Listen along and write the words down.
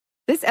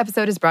This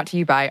episode is brought to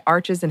you by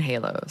Arches and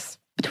Halos.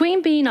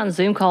 Between being on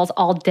Zoom calls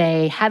all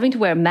day, having to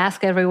wear a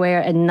mask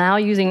everywhere, and now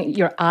using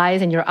your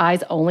eyes and your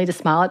eyes only to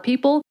smile at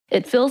people,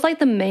 it feels like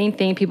the main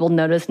thing people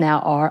notice now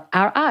are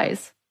our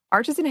eyes.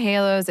 Arches and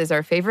Halos is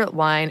our favorite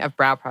line of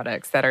brow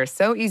products that are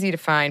so easy to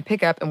find,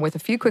 pick up, and with a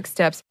few quick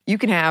steps, you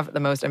can have the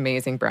most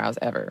amazing brows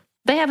ever.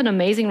 They have an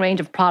amazing range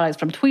of products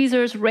from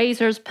tweezers,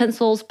 razors,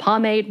 pencils,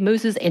 pomade,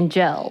 mousses, and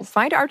gels.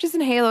 Find Arches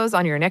and Halos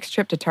on your next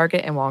trip to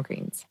Target and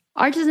Walgreens.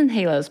 Arches and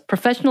Halos,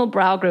 professional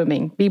brow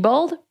grooming. Be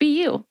bold,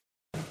 be you.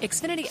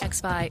 Xfinity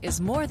XFi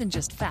is more than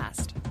just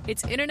fast.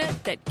 It's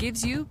internet that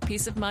gives you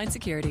peace of mind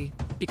security.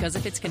 Because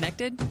if it's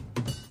connected,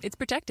 it's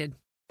protected.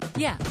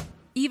 Yeah,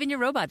 even your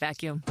robot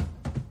vacuum.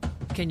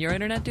 Can your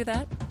internet do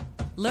that?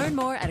 Learn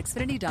more at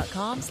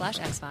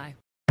xfinity.com/xfi.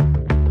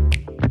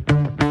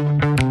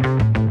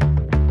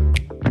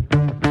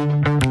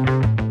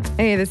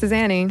 Hey, this is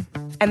Annie.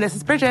 And this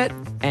is Bridget.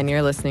 And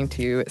you're listening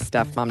to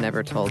Stuff Mom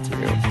Never Told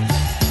You.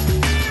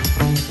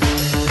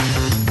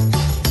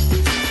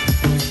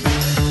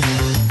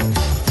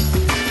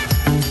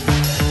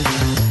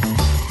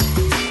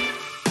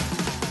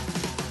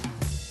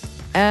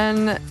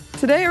 And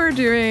today we're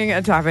doing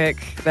a topic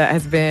that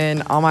has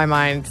been on my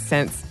mind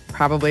since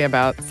probably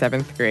about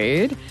 7th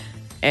grade,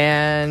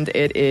 and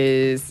it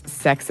is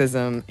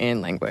sexism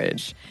in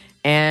language.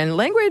 And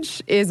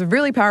language is a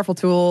really powerful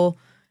tool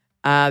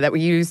that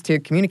we use to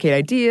communicate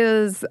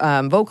ideas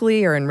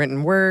vocally or in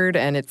written word,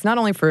 and it's not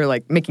only for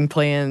like making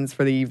plans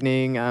for the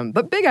evening,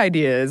 but big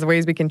ideas,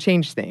 ways we can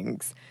change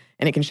things.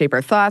 And it can shape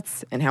our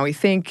thoughts and how we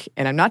think.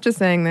 And I'm not just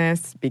saying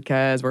this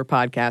because we're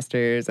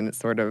podcasters and it's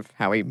sort of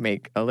how we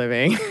make a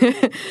living.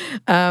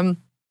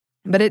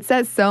 But it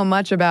says so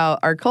much about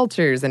our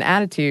cultures and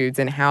attitudes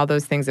and how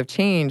those things have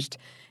changed.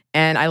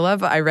 And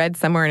I read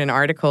somewhere in an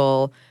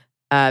article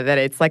that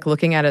it's like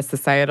looking at a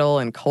societal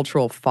and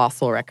cultural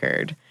fossil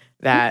record.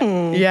 That,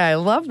 yeah, I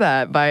love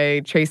that.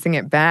 By tracing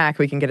it back,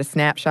 we can get a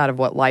snapshot of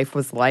what life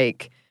was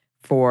like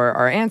for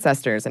our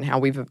ancestors and how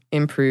we've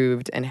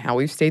improved and how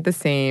we've stayed the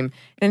same,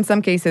 and in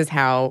some cases,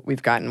 how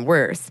we've gotten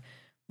worse.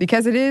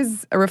 Because it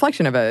is a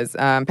reflection of us,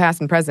 past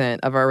and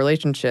present, of our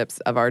relationships,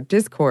 of our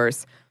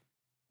discourse,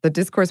 the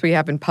discourse we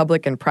have in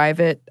public and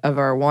private, of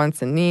our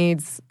wants and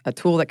needs, a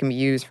tool that can be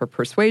used for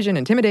persuasion,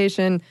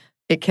 intimidation.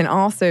 It can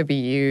also be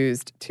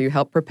used to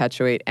help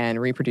perpetuate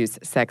and reproduce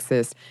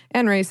sexist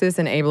and racist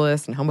and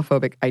ableist and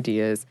homophobic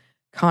ideas,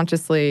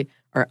 consciously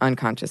or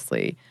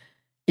unconsciously.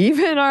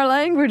 Even our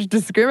language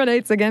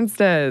discriminates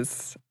against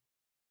us.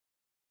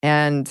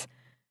 And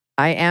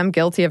I am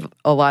guilty of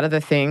a lot of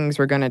the things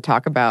we're going to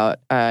talk about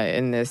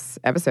in this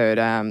episode,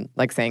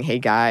 like saying, hey,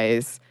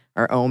 guys,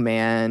 or oh,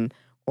 man,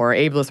 or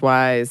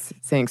ableist-wise,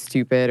 saying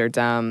stupid or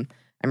dumb.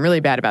 I'm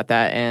really bad about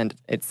that, and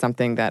it's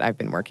something that I've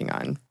been working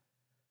on.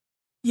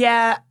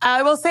 Yeah,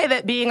 I will say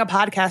that being a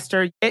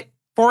podcaster, it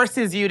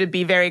forces you to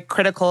be very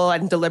critical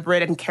and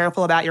deliberate and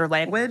careful about your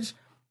language.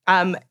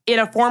 In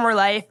a former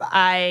life,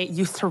 I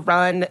used to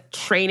run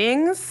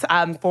trainings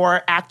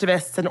for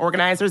activists and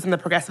organizers in the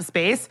progressive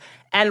space.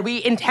 And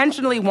we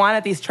intentionally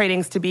wanted these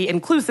trainings to be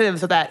inclusive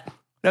so that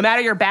no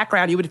matter your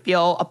background, you would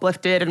feel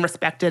uplifted and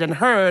respected and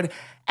heard.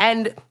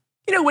 And,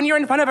 you know, when you're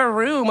in front of a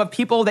room of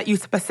people that you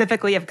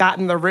specifically have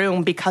gotten in the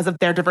room because of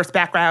their diverse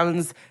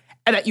backgrounds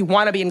and that you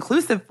want to be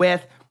inclusive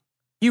with,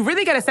 you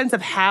really get a sense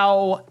of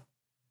how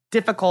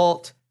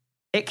difficult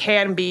it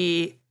can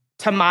be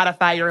to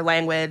modify your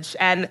language.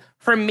 And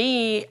for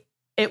me,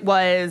 it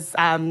was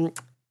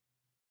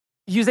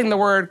using the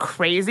word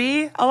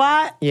crazy a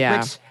lot,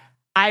 which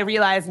I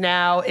realize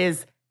now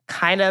is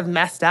kind of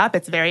messed up.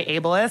 It's very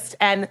ableist.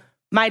 And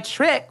my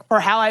trick for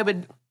how I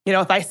would, you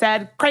know, if I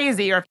said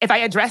crazy or if I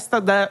addressed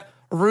the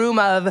room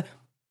of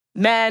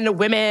men,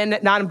 women,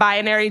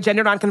 non-binary,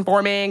 gender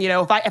non-conforming, you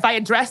know, if I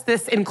addressed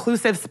this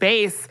inclusive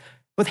space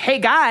with, hey,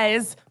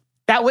 guys,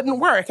 that wouldn't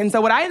work. And so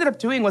what I ended up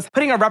doing was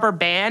putting a rubber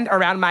band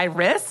around my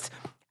wrist.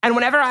 And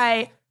whenever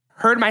I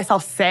heard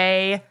myself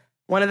say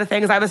one of the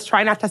things I was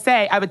trying not to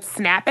say, I would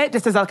snap it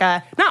just as like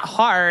a, not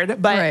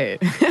hard,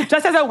 but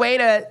just as a way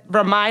to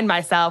remind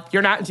myself,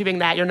 you're not doing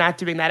that,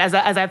 as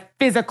a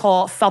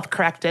physical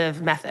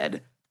self-corrective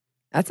method.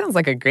 That sounds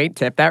like a great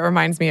tip. That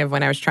reminds me of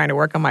when I was trying to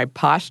work on my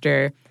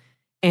posture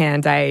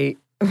and I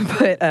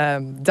put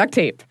duct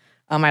tape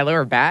on my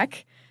lower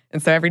back.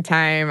 And so every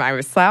time I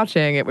was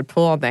slouching, it would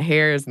pull on the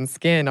hairs and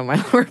skin on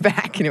my lower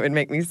back and it would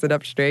make me sit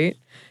up straight.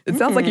 It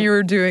sounds like you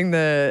were doing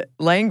the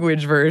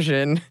language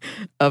version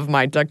of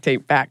my duct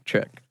tape back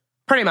trick.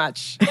 Pretty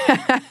much.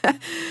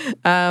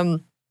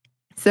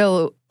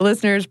 So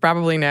listeners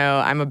probably know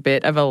I'm a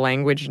bit of a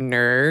language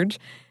nerd.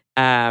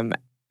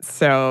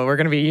 So we're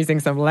going to be using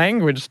some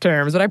language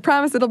terms, but I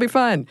promise it'll be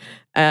fun.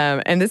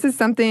 And this is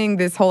something,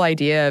 this whole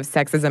idea of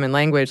sexism in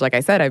language, like I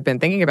said, I've been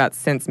thinking about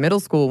since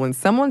middle school when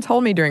someone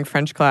told me during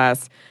French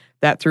class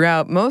that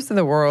throughout most of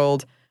the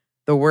world,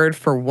 the word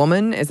for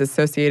woman is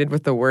associated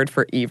with the word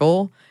for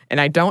evil.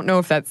 And I don't know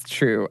if that's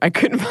true. I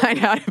couldn't find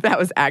out if that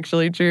was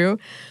actually true.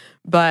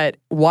 But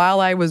while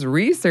I was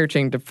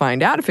researching to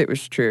find out if it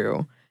was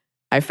true,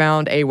 I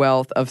found a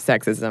wealth of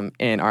sexism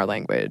in our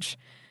language,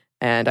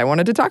 and I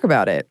wanted to talk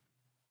about it.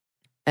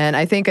 And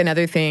I think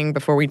another thing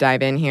before we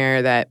dive in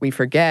here that we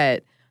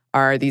forget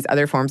are these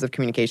other forms of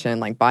communication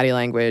like body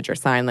language or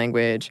sign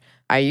language.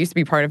 I used to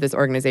be part of this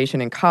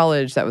organization in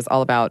college that was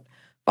all about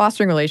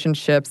fostering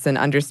relationships and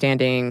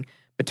understanding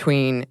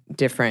between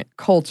different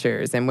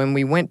cultures. And when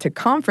we went to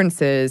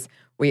conferences,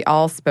 we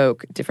all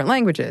spoke different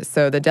languages.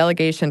 So the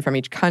delegation from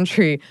each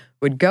country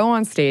would go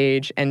on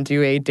stage and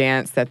do a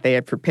dance that they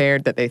had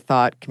prepared that they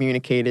thought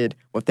communicated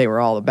what they were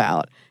all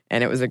about.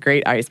 And it was a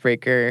great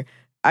icebreaker.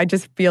 I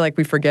just feel like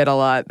we forget a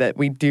lot that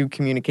we do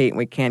communicate and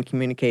we can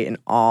communicate in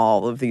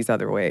all of these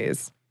other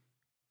ways.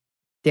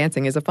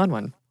 Dancing is a fun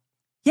one.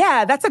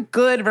 Yeah, that's a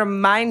good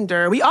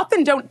reminder. We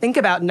often don't think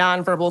about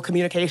nonverbal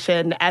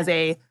communication as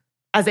a,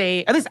 at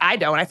least I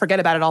don't. I forget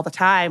about it all the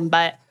time.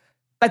 But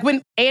like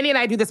when Annie and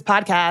I do this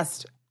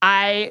podcast,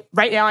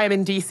 right now I'm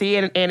in DC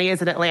and Annie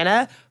is in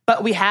Atlanta,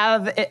 but we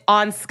have it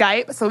on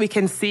Skype so we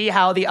can see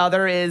how the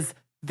other is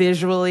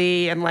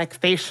visually and like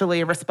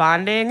facially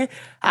responding.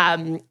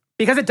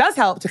 Because it does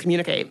help to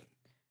communicate.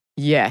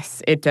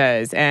 Yes, it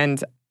does.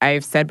 And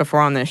I've said before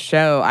on this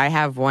show, I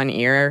have one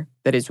ear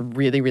that is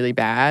really, really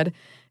bad.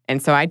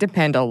 And so I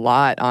depend a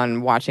lot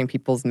on watching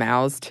people's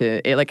mouths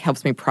it like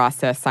helps me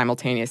process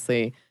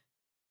simultaneously.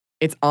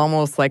 It's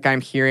almost like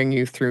I'm hearing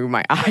you through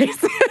my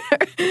eyes.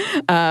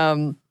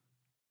 And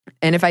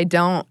if I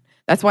don't,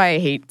 that's why I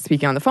hate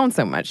speaking on the phone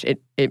so much.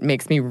 It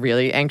makes me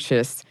really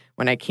anxious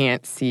when I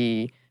can't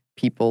see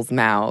people's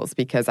mouths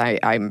because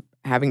I'm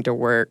having to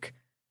work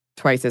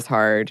twice as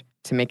hard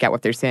to make out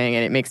what they're saying,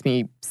 and it makes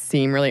me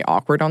seem really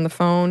awkward on the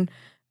phone.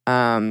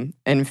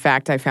 In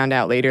fact, I found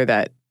out later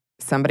that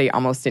somebody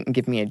almost didn't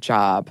give me a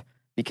job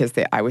because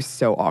I was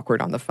so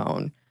awkward on the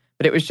phone.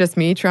 But it was just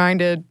me trying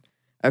to,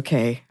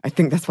 okay, I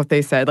think that's what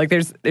they said. Like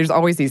there's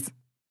always these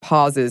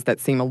pauses that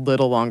seem a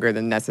little longer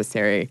than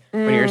necessary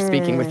when you're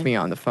speaking with me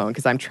on the phone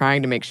because I'm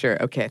trying to make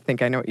sure, okay, I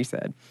think I know what you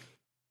said.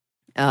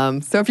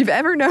 So if you've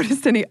ever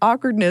noticed any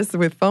awkwardness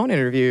with phone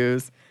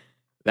interviews,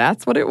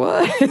 that's what it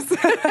was.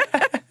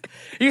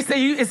 Is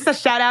this a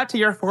shout out to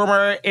your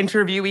former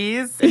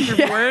interviewers?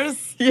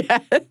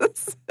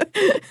 Yes.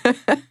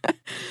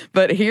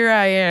 But here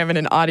I am in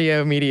an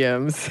audio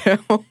medium, so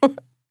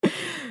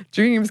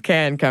dreams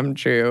can come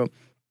true.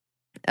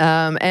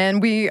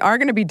 And we are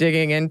going to be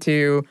digging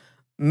into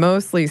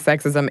mostly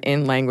sexism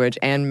in language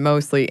and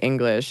mostly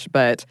English,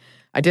 but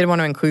I did want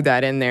to include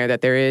that in there,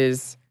 that there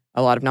is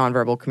a lot of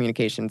nonverbal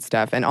communication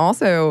stuff. And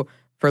also,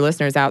 for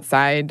listeners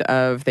outside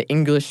of the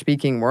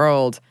English-speaking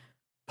world,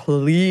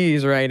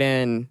 please write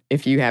in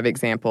if you have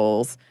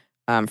examples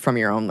from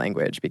your own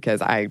language,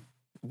 because I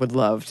would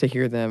love to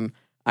hear them.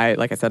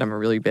 Like I said, I'm a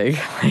really big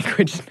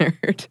language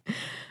nerd.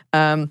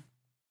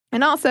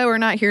 And also, we're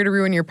not here to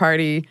ruin your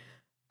party,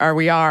 or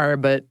we are,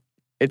 but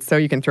it's so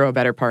you can throw a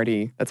better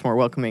party that's more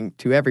welcoming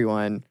to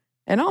everyone.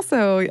 And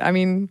also, I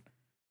mean,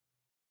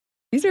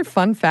 these are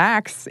fun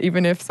facts,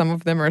 even if some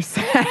of them are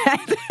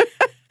sad.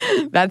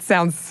 That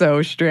sounds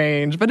so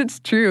strange, but it's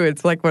true.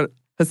 It's like what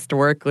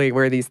historically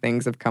where these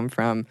things have come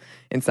from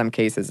in some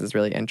cases is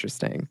really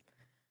interesting.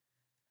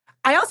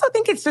 I also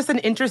think it's just an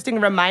interesting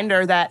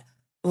reminder that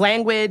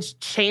language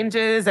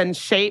changes and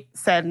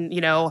shapes and,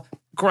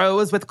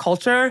 grows with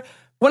culture.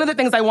 One of the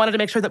things I wanted to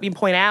make sure that we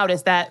point out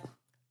is that,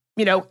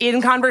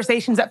 in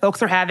conversations that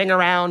folks are having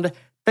around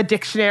the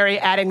dictionary,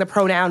 adding the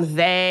pronoun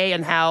they,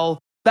 and how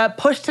the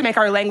push to make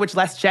our language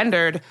less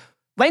gendered,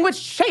 language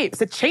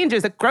shapes, it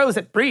changes, it grows,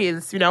 it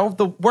breathes.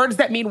 The words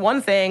that mean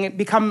one thing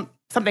become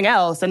something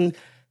else. And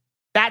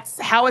that's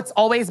how it's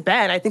always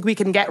been. I think we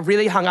can get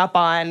really hung up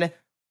on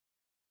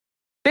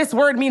this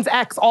word means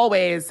X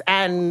always.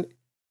 And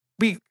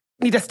we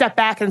need to step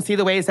back and see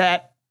the ways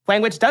that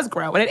language does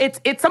grow. And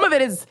it's some of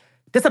it is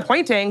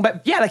disappointing,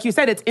 but yeah, like you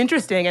said, it's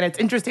interesting. And it's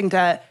interesting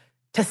to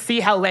see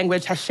how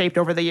language has shaped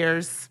over the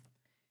years.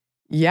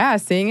 Yeah,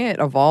 seeing it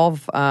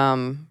evolve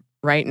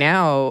right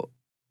now,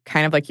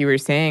 kind of like you were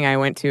saying, I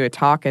went to a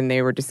talk and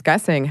they were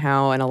discussing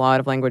how in a lot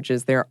of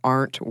languages there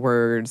aren't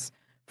words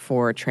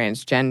for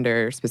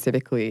transgender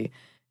specifically,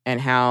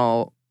 and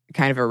how it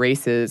kind of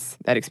erases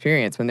that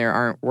experience when there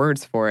aren't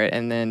words for it.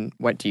 And then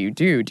what do you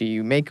do? Do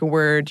you make a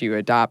word? Do you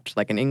adopt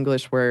like an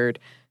English word?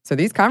 So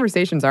these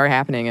conversations are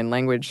happening and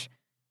language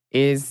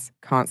is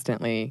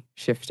constantly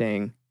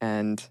shifting.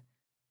 And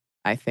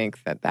I think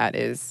that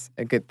is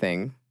a good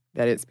thing,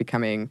 that it's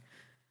becoming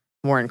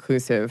more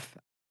inclusive.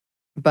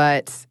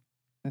 But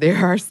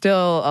there are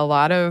still a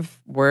lot of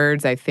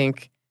words I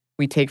think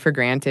we take for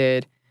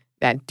granted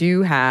that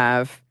do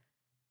have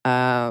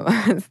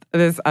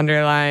this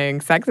underlying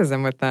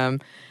sexism with them.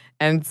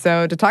 And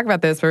so to talk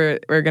about this, we're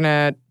going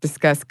to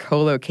discuss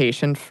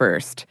collocation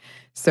first.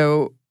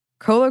 So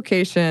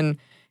collocation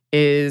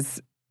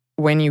is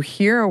when you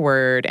hear a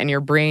word and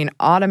your brain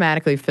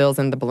automatically fills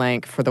in the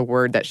blank for the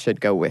word that should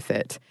go with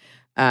it.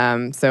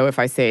 So if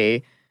I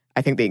say,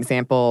 I think the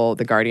example,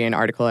 the Guardian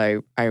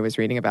article I was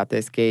reading about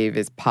this gave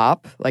is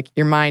pop. Like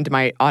your mind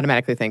might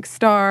automatically think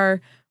star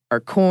or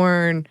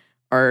corn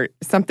or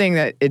something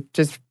that it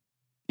just,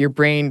 your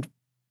brain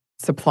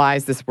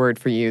supplies this word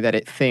for you that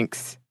it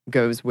thinks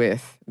goes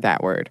with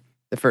that word,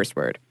 the first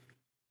word.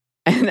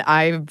 And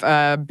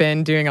I've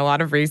been doing a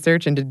lot of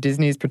research into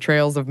Disney's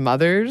portrayals of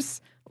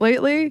mothers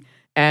lately.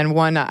 And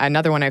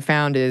another one I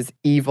found is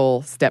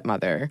evil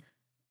stepmother.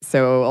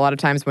 So a lot of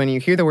times when you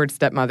hear the word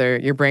stepmother,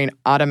 your brain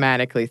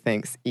automatically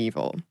thinks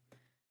evil,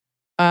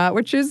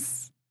 which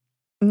is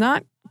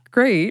not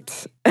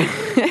great.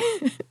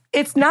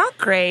 It's not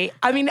great.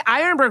 I mean,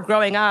 I remember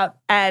growing up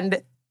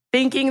and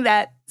thinking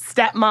that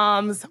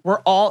stepmoms were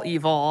all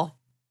evil.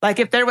 Like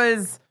if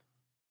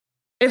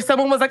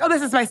someone was like, oh,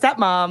 this is my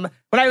stepmom,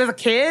 when I was a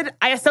kid,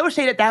 I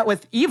associated that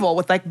with evil,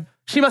 with like,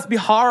 she must be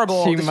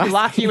horrible. Did she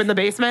lock you in the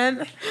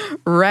basement?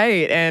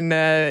 Right. And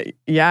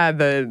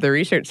the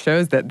research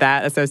shows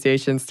that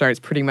association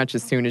starts pretty much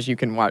as soon as you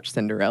can watch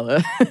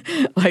Cinderella.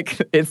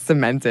 Like it's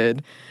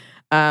cemented.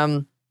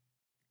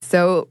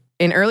 So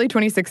in early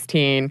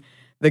 2016,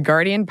 The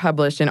Guardian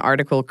published an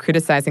article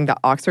criticizing the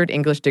Oxford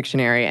English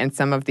Dictionary and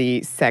some of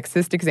the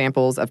sexist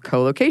examples of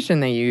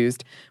collocation they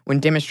used when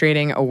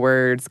demonstrating a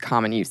word's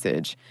common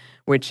usage,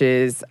 which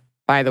is,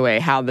 by the way,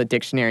 how the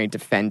dictionary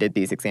defended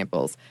these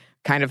examples.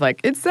 Kind of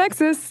like, it's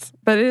sexist,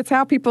 but it's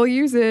how people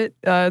use it.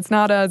 It's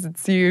not us,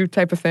 it's you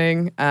type of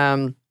thing.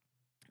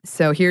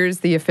 So here's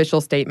the official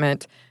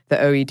statement the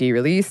OED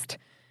released.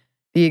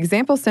 The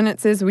example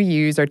sentences we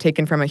use are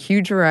taken from a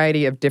huge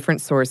variety of different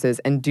sources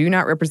and do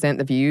not represent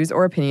the views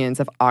or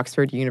opinions of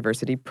Oxford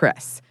University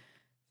Press.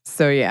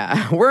 So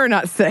yeah, we're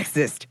not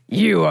sexist.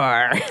 You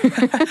are.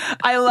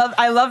 I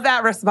love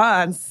that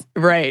response.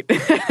 Right.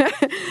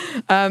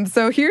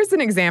 So here's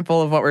an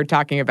example of what we're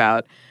talking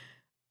about.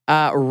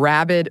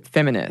 Rabid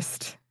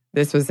feminist.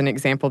 This was an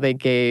example they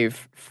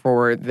gave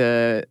for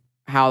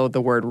how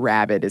the word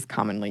rabid is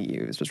commonly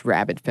used, was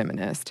rabid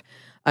feminist.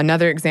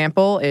 Another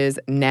example is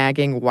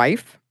nagging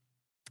wife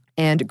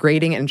and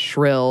grating and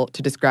shrill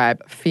to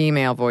describe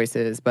female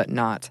voices, but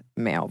not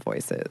male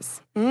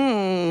voices.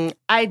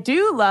 I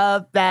do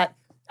love that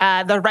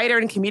the writer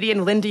and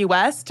comedian Lindy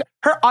West,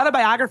 her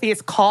autobiography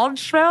is called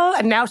Shrill,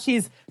 and now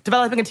she's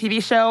developing a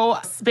TV show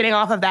spinning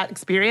off of that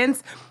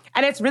experience.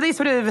 And it's really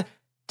sort of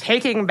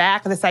taking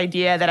back this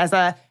idea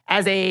that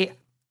as a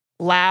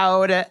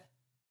loud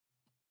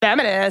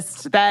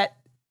feminist that,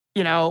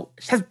 you know,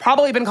 has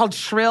probably been called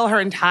shrill her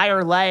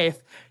entire life,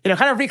 you know,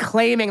 kind of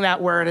reclaiming that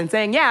word and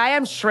saying, yeah, I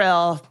am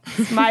shrill.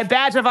 It's my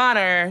badge of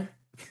honor.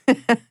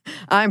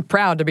 I'm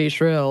proud to be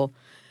shrill.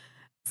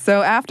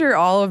 So after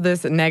all of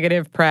this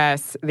negative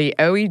press, the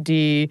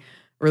OED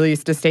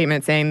released a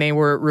statement saying they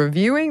were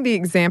reviewing the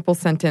example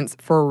sentence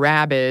for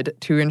rabid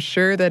to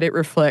ensure that it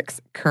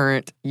reflects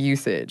current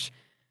usage,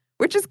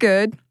 which is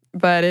good,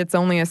 but it's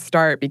only a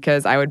start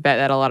because I would bet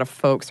that a lot of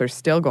folks are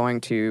still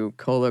going to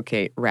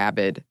collocate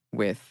rabid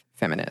with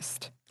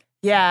feminist.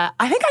 Yeah,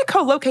 I think I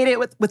co-locate it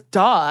with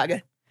dog.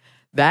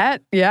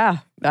 That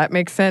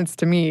makes sense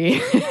to me.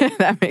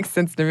 That makes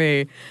sense to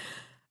me.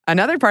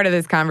 Another part of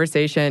this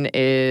conversation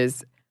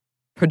is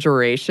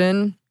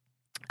pejoration.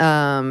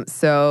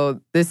 So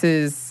this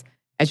is,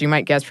 as you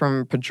might guess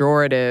from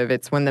pejorative,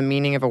 it's when the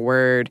meaning of a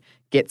word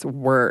gets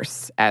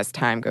worse as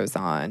time goes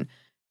on.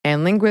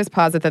 And linguists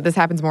posit that this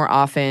happens more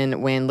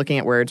often when looking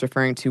at words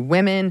referring to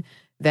women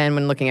than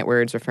when looking at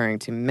words referring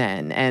to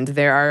men. And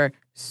there are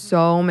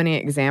so many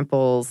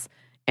examples,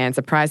 and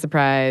surprise,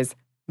 surprise,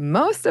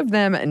 most of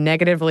them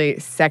negatively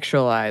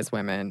sexualize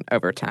women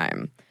over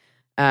time.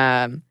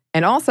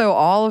 And also,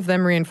 all of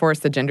them reinforce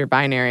the gender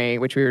binary,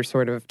 which we were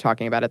sort of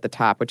talking about at the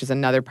top, which is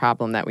another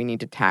problem that we need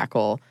to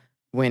tackle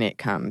when it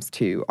comes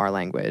to our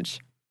language.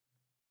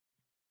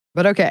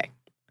 But okay,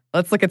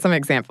 let's look at some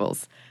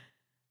examples.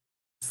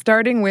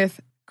 Starting with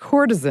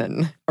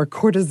courtesan or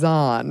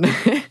courtesan.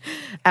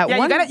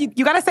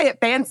 You gotta say it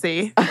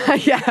fancy.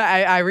 Yeah,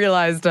 I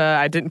realized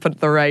I didn't put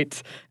the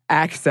right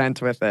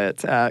accent with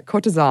it.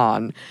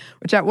 Courtesan,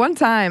 which at one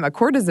time, a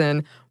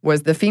courtesan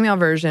was the female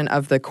version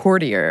of the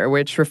courtier,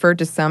 which referred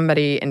to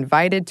somebody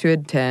invited to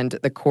attend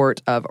the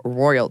court of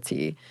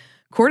royalty.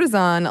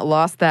 Courtesan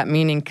lost that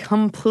meaning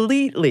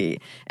completely.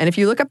 And if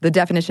you look up the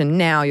definition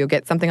now, you'll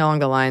get something along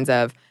the lines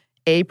of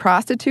a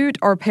prostitute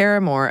or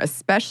paramour,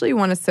 especially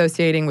one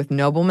associating with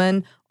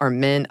noblemen or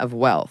men of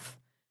wealth.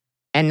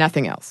 And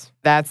nothing else.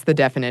 That's the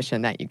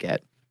definition that you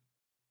get.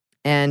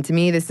 And to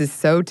me, this is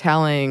so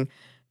telling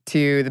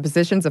to the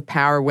positions of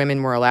power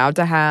women were allowed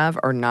to have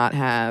or not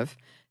have,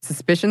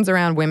 suspicions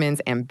around women's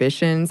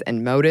ambitions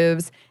and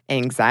motives,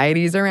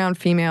 anxieties around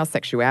female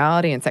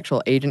sexuality and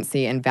sexual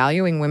agency, and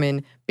valuing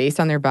women based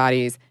on their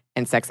bodies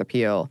and sex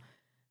appeal.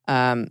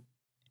 And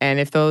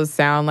if those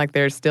sound like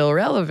they're still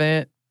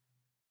relevant,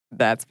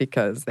 that's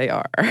because they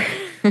are.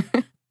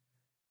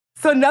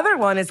 So another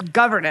one is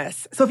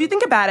governess. So if you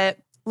think about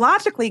it,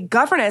 logically,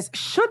 governess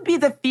should be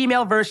the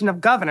female version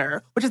of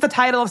governor, which is the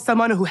title of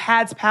someone who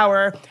has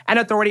power and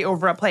authority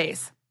over a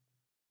place.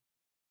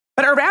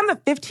 But around the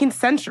 15th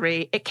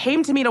century, it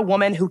came to mean a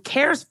woman who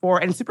cares for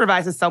and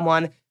supervises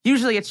someone,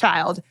 usually a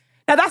child.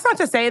 Now, that's not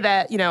to say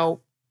that, you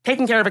know,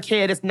 taking care of a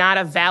kid is not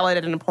a valid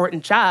and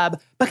important job,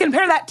 but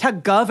compare that to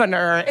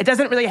governor, it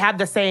doesn't really have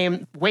the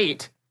same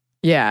weight.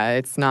 Yeah,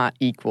 it's not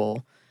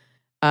equal.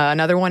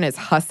 Another one is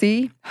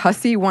hussy.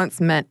 Hussy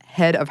once meant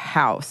head of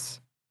house.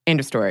 End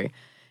of story.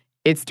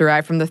 It's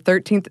derived from the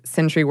 13th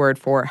century word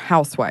for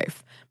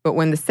housewife. But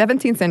when the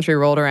 17th century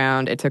rolled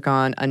around, it took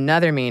on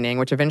another meaning,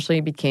 which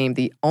eventually became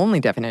the only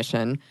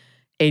definition: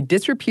 a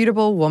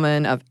disreputable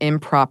woman of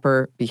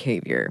improper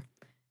behavior.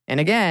 And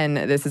again,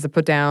 this is a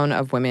put down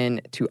of women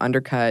to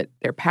undercut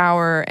their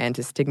power and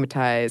to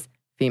stigmatize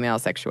female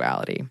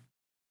sexuality.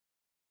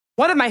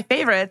 One of my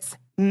favorites,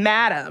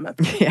 madam.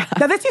 Yeah.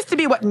 Now, this used to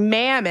be what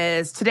ma'am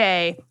is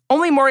today,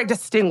 only more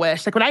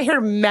distinguished. Like when I hear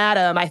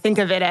madam, I think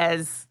of it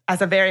as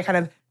a very kind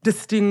of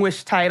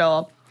distinguished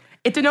title.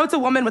 It denotes a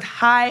woman with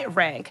high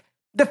rank,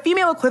 the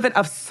female equivalent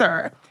of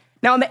sir.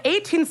 Now, in the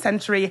 18th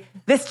century,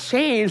 this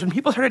changed when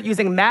people started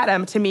using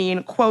madam to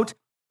mean, quote,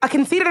 a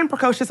conceited and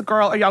precocious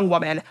girl or young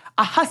woman,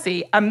 a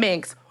hussy, a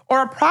minx,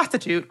 or a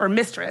prostitute or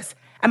mistress.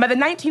 And by the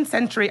 19th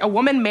century, a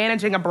woman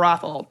managing a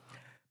brothel.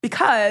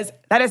 Because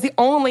that is the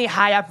only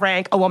high up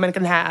rank a woman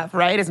can have,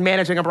 right, is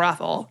managing a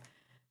brothel.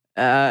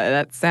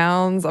 That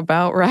sounds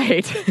about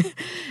right.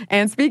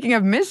 And speaking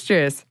of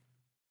mistress,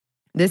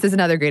 this is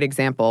another great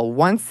example.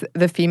 Once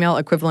the female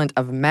equivalent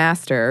of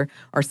master,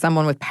 or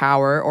someone with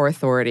power or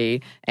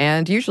authority,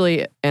 and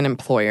usually an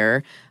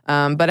employer.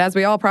 But as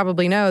we all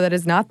probably know, that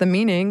is not the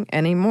meaning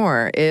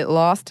anymore. It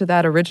lost to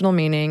that original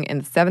meaning in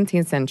the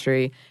 17th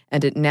century,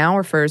 and it now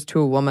refers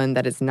to a woman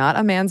that is not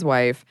a man's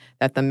wife,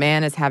 that the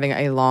man is having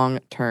a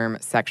long-term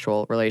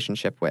sexual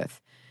relationship with.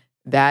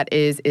 That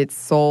is its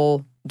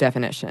sole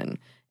definition.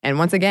 And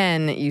once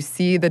again, you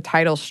see the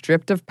title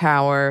stripped of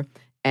power,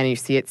 and you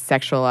see it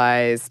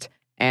sexualized,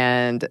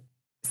 and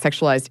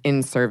sexualized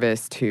in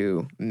service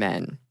to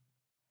men.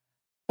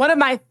 One of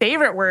my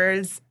favorite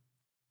words,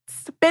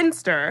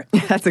 spinster.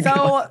 That's a good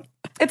one.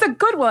 It's a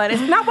good one.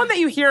 It's not one that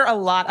you hear a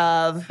lot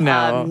of.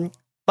 No.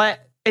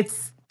 But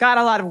it's got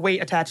a lot of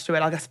weight attached to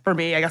it, I guess, for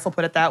me. I guess I'll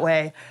put it that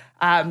way.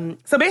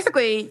 So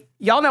basically,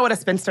 y'all know what a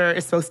spinster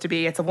is supposed to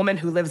be. It's a woman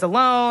who lives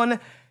alone.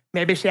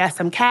 Maybe she has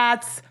some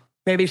cats.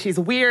 Maybe she's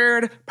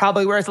weird,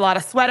 probably wears a lot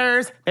of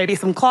sweaters, maybe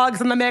some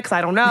clogs in the mix,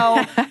 I don't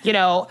know.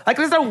 Like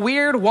there's a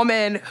weird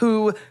woman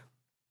who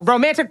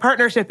romantic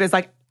partnership is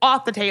like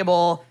off the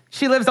table.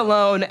 She lives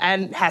alone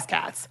and has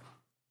cats.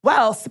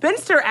 Well,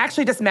 spinster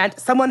actually just meant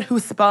someone who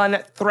spun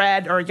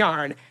thread or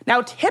yarn.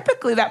 Now,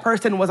 typically that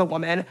person was a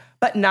woman,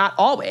 but not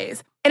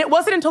always. And it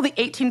wasn't until the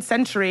 18th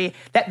century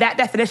that that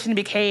definition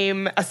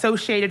became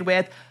associated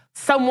with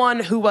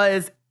someone who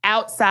was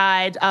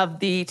outside of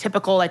the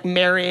typical like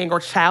marrying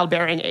or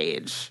childbearing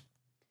age.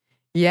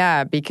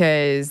 Yeah,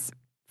 because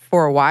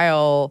for a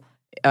while,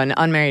 an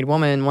unmarried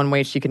woman, one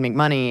way she could make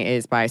money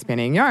is by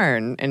spinning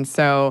yarn. And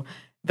so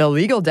the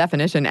legal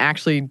definition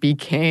actually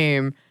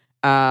became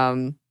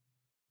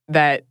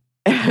that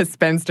a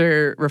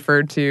spinster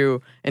referred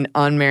to an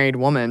unmarried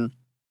woman.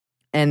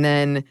 And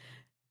then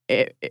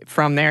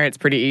from there, it's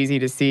pretty easy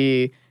to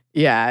see,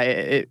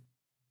 it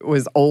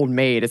was old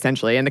maid,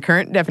 essentially. And the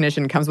current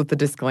definition comes with the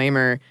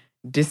disclaimer,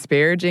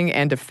 disparaging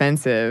and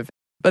offensive.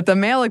 But the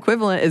male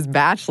equivalent is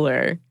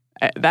bachelor.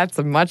 That's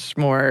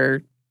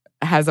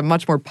has a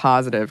much more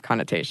positive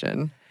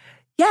connotation.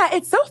 Yeah,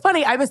 it's so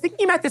funny. I was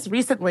thinking about this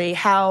recently,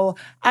 how,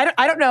 I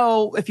don't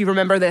know if you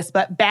remember this,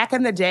 but back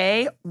in the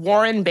day,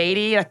 Warren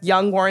Beatty, like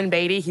young Warren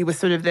Beatty, he was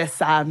sort of this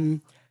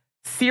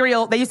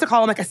they used to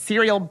call him like a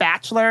serial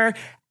bachelor.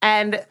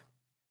 And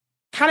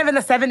kind of in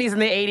the 70s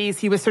and the 80s,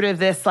 he was sort of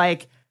this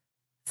like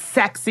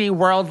sexy,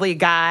 worldly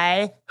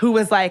guy who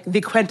was like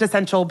the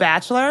quintessential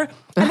bachelor.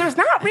 And there's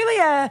not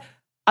really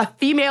a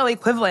female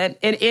equivalent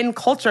in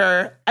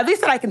culture, at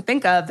least that I can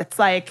think of, that's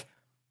like,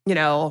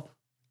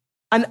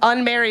 an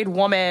unmarried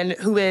woman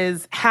who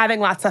is having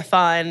lots of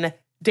fun,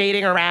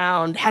 dating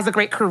around, has a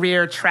great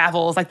career,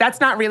 travels. Like that's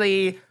not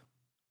really,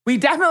 we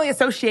definitely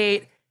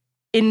associate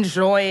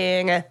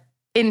enjoying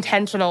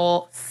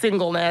intentional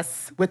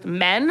singleness with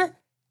men,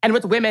 and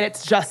with women,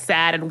 it's just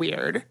sad and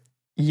weird.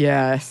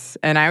 Yes.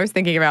 And I was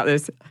thinking about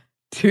this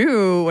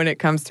too when it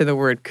comes to the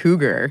word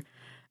cougar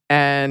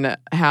and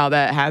how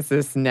that has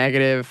this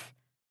negative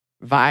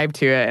vibe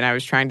to it. And I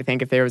was trying to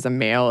think if there was a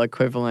male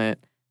equivalent.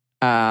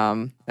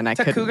 And I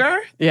couldn't. Cougar?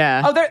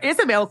 Yeah. Oh, there is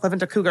a male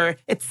equivalent to cougar.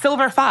 It's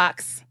silver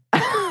fox.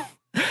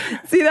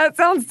 See, that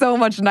sounds so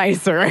much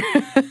nicer.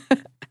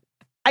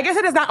 I guess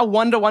it is not a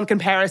one-to-one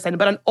comparison,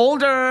 but an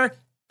older,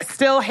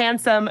 still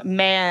handsome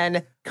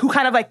man who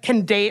kind of like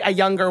can date a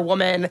younger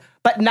woman,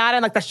 but not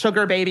in like the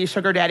sugar baby,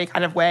 sugar daddy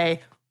kind of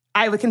way.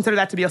 I would consider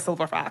that to be a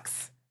silver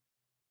fox.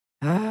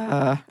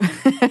 So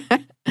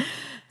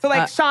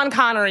like Sean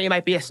Connery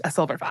might be a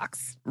silver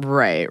fox.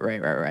 Right.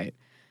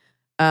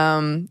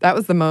 That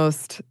was the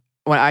most,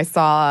 when I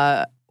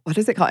saw, what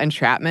is it called?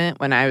 Entrapment,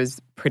 when I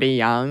was pretty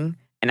young,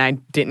 and I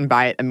didn't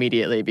buy it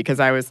immediately because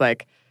I was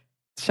like,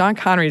 Sean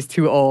Connery's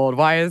too old.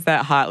 Why is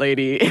that hot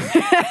lady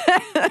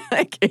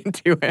like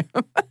into him?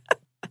 Was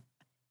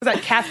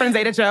that Catherine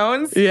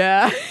Zeta-Jones?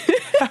 Yeah.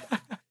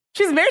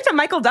 She's married to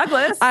Michael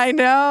Douglas. I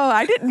know.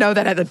 I didn't know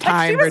that at the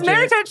time. She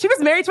was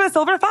married to a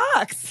silver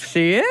fox.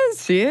 She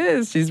is.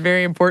 She's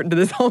very important to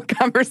this whole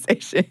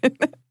conversation.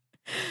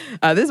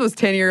 This was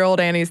 10-year-old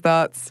Annie's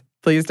thoughts.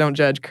 Please don't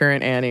judge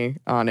current Annie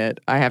on it.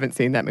 I haven't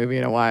seen that movie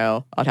in a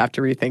while. I'd have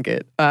to rethink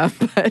it.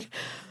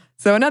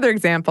 So another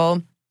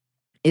example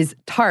is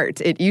tart.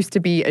 It used to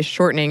be a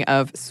shortening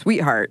of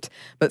sweetheart,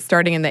 but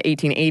starting in the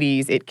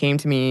 1880s, it came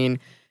to mean,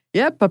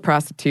 a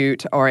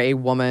prostitute or a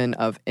woman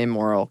of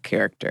immoral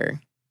character.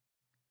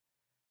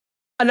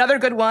 Another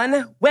good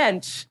one,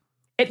 wench.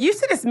 It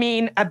used to just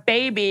mean a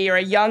baby or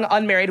a young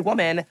unmarried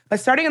woman, but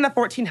starting in the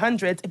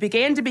 1400s, it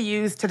began to be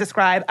used to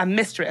describe a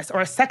mistress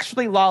or a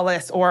sexually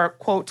lawless or,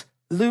 quote,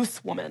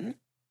 loose woman.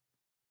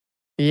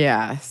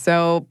 Yeah,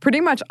 so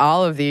pretty much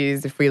all of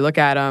these, if we look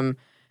at them,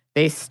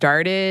 they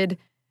started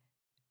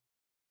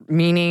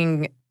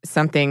meaning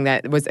something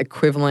that was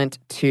equivalent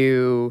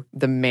to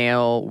the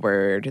male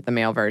word, the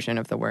male version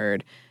of the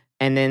word.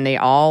 And then they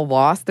all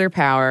lost their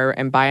power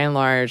and by and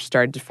large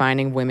started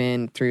defining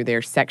women through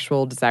their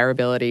sexual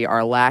desirability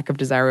or lack of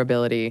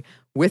desirability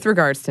with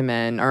regards to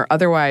men, or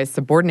otherwise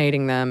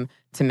subordinating them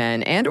to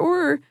men and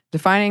or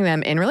defining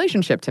them in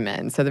relationship to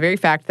men. So the very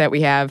fact that we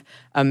have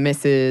a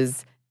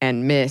Mrs.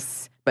 and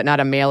Miss, but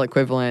not a male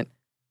equivalent,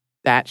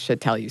 that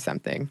should tell you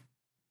something.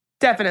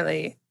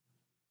 Definitely.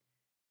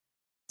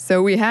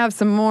 So we have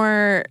some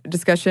more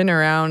discussion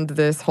around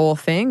this whole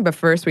thing, but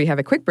first we have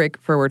a quick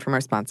break for a word from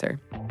our sponsor.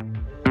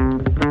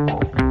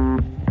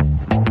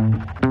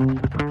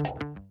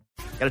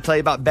 Got to tell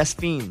you about Best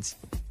Fiends.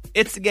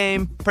 It's the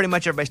game pretty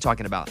much everybody's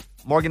talking about.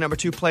 Morgan number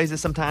 2 plays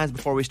this sometimes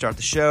before we start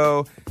the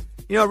show.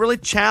 You know, it really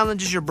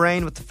challenges your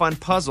brain with the fun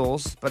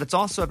puzzles, but it's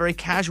also a very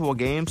casual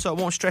game, so it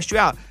won't stress you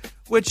out,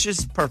 which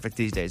is perfect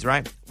these days,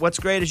 right? What's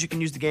great is you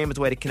can use the game as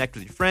a way to connect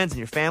with your friends and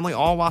your family,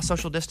 all while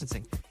social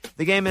distancing.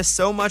 The game is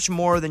so much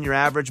more than your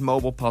average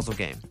mobile puzzle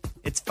game.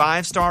 It's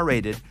 5-star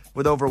rated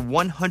with over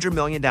 100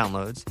 million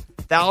downloads,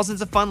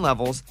 thousands of fun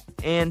levels,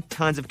 and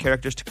tons of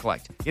characters to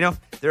collect. You know,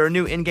 there are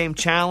new in-game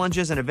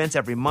challenges and events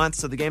every month,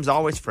 so the game's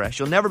always fresh.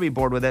 You'll never be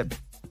bored with it.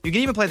 You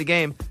can even play the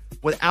game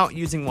without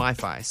using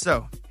Wi-Fi.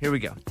 So, here we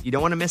go. You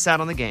don't want to miss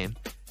out on the game.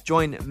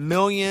 Join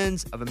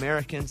millions of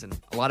Americans and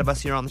a lot of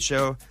us here on the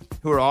show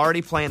who are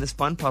already playing this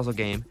fun puzzle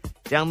game.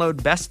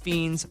 Download Best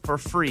Fiends for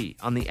free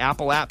on the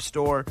Apple App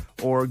Store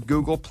or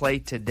Google Play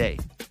today.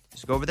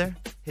 Just go over there,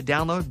 hit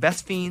download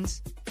Best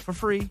Fiends for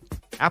free,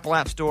 Apple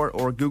App Store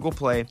or Google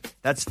Play.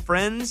 That's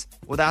Friends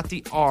without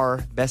the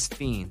R, Best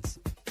Fiends.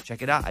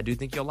 Check it out. I do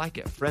think you'll like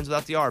it. Friends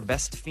without the R,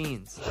 Best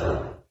Fiends.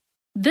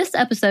 This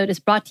episode is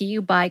brought to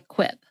you by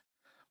Quip.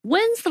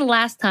 When's the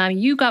last time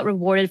you got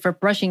rewarded for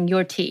brushing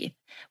your teeth?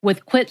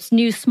 With Quip's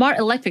new smart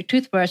electric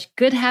toothbrush,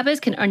 good habits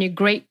can earn you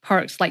great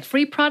perks like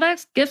free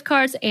products, gift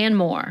cards, and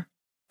more.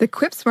 The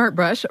Quip Smart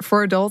Brush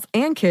for adults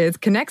and kids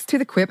connects to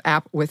the Quip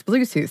app with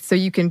Bluetooth, so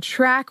you can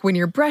track when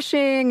you're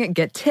brushing,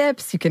 get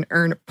tips, you can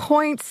earn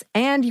points,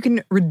 and you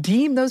can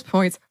redeem those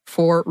points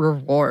for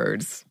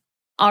rewards.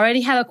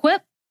 Already have a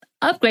Quip?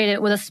 Upgrade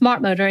it with a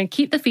smart motor and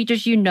keep the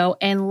features you know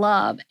and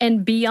love.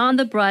 And beyond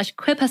the brush,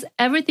 Quip has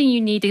everything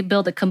you need to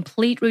build a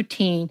complete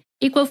routine.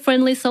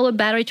 Eco-friendly solar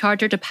battery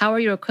charger to power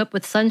your Quip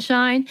with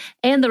sunshine,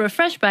 and the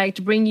refresh bag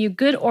to bring you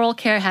good oral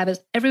care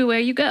habits everywhere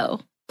you go.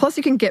 Plus,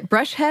 you can get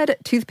brush head,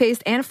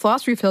 toothpaste, and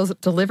floss refills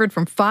delivered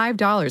from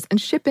 $5, and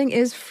shipping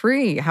is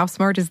free. How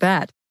smart is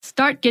that?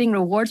 Start getting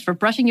rewards for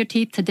brushing your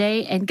teeth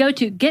today and go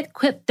to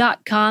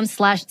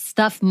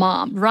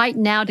getquip.com/stuffmom right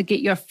now to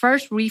get your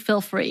first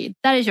refill free.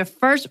 That is your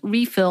first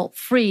refill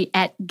free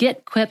at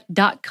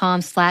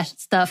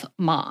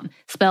getquip.com/stuffmom.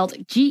 Spelled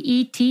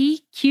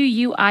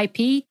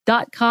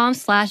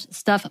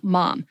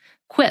GETQUIP.com/stuffmom.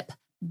 Quip,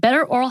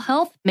 better oral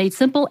health made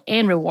simple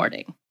and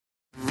rewarding.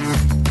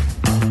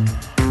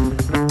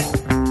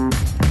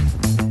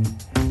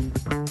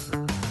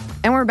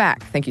 And we're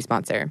back. Thank you,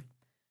 sponsor.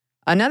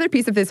 Another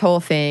piece of this whole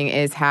thing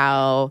is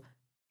how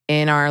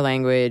in our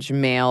language,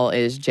 male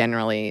is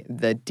generally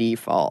the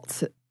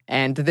default.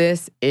 And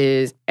this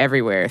is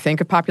everywhere. Think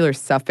of popular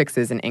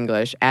suffixes in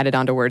English added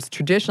onto words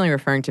traditionally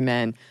referring to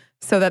men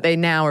so that they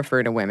now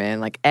refer to women,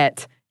 like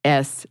et,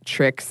 s,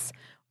 tricks,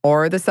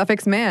 or the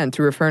suffix man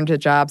to refer to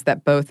jobs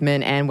that both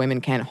men and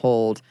women can't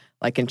hold,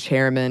 like in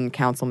chairman,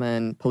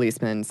 councilman,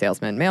 policeman,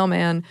 salesman,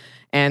 mailman,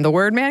 and the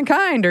word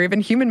mankind, or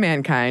even human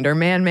mankind, or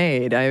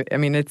man-made. I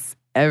mean, it's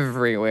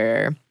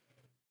everywhere.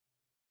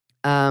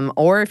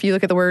 Or if you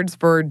look at the words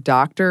for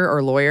doctor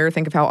or lawyer,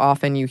 think of how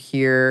often you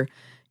hear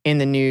in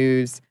the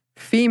news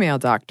female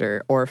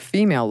doctor or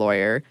female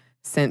lawyer,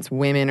 since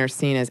women are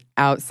seen as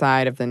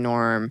outside of the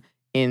norm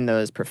in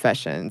those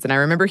professions. And I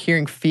remember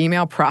hearing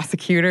female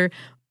prosecutor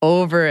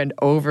over and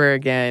over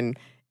again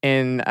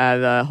in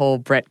the whole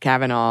Brett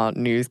Kavanaugh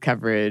news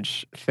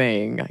coverage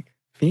thing, like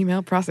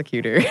female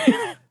prosecutor.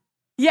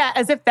 Yeah,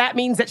 as if that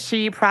means that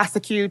she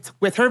prosecutes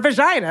with her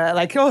vagina.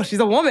 Like, oh, she's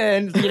a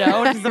woman, you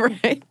know?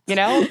 Right. You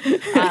know?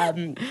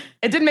 It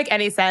didn't make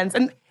any sense.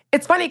 And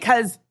it's funny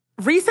because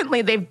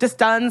recently they've just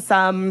done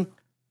some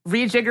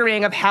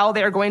rejiggering of how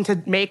they're going to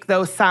make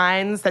those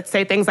signs that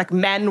say things like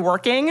men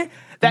working,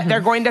 that they're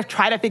going to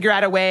try to figure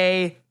out a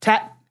way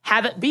to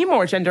have it be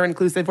more gender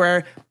inclusive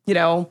where, you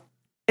know,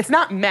 it's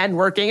not men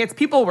working, it's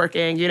people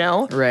working, you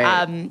know?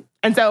 Right.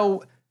 And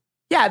so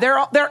Yeah,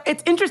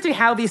 it's interesting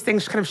how these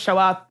things kind of show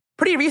up.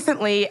 Pretty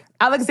recently,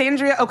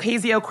 Alexandria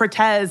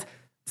Ocasio-Cortez,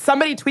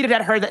 somebody tweeted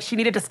at her that she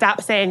needed to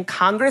stop saying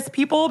Congress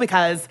people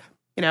because,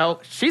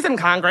 she's in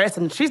Congress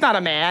and she's not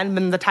a man,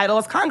 and the title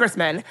is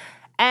congressman.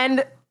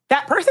 And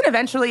that person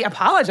eventually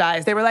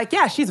apologized. They were like,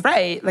 yeah, she's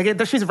right.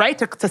 Like, she's right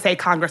to say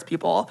Congress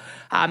people.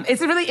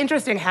 It's really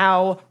interesting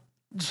how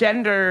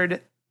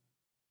gendered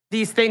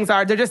these things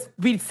are.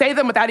 We say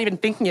them without even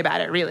thinking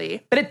about it,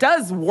 really. But it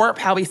does warp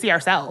how we see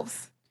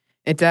ourselves.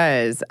 It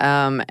does.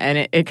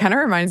 And it kind of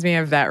reminds me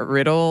of that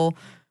riddle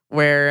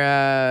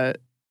where,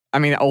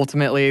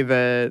 ultimately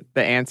the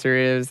answer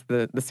is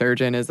the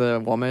surgeon is a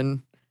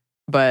woman.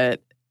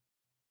 But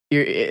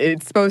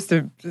it's supposed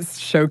to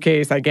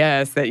showcase, I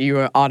guess, that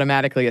you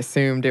automatically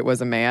assumed it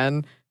was a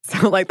man.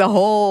 So, like,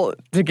 to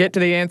get to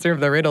the answer of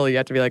the riddle, you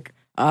have to be like,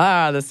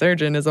 the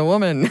surgeon is a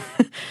woman.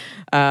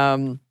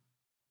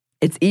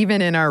 It's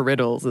even in our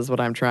riddles, is what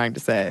I'm trying to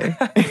say.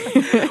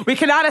 We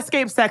cannot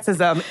escape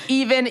sexism,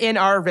 even in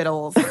our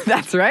riddles.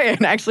 That's right.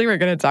 And actually, we're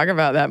going to talk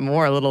about that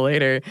more a little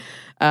later.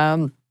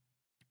 And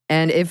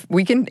if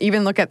we can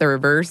even look at the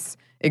reverse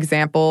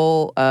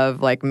example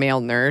of, like,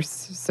 male nurse.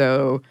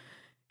 So,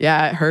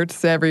 yeah, it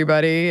hurts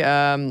everybody.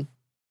 And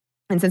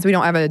since we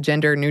don't have a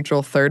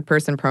gender-neutral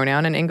third-person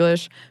pronoun in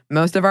English,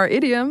 most of our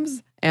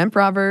idioms and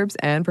proverbs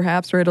and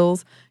perhaps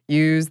riddles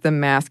use the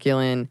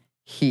masculine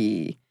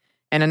he.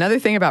 And another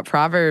thing about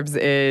proverbs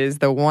is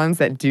the ones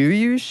that do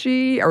use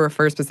she or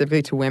refer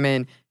specifically to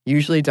women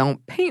usually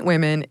don't paint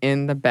women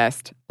in the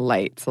best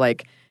light.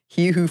 Like,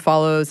 he who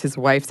follows his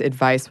wife's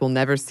advice will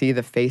never see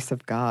the face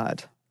of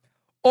God.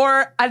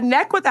 Or a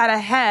neck without a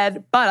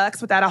head,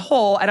 buttocks without a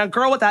hole, and a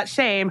girl without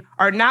shame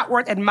are not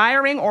worth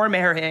admiring or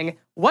marrying.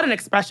 What an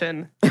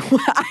expression.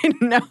 I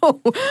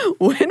know.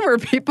 When were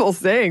people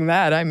saying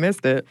that? I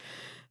missed it.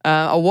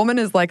 A woman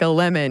is like a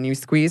lemon. You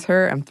squeeze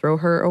her and throw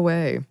her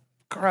away.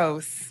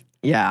 Gross.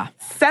 Yeah.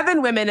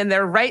 7 women in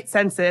their right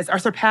senses are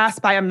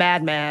surpassed by a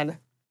madman.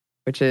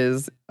 Which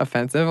is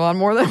offensive on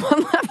more than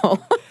one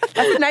level.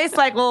 That's a nice,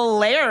 little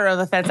layer of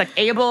offense, like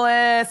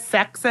ableist,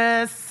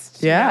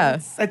 sexist. Yeah.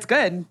 It's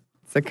good.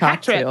 It's a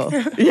cocktail.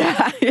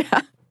 Yeah.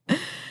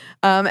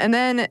 And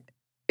then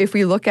if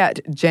we look at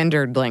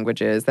gendered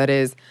languages, that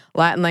is,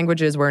 Latin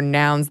languages where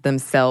nouns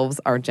themselves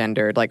are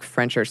gendered, like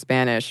French or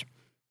Spanish.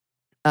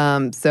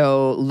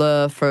 So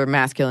le for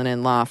masculine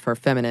and la for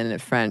feminine in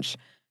French.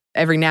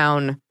 Every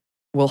noun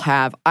will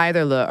have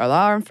either le or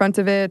la in front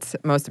of it.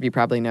 Most of you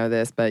probably know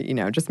this, but,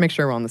 just make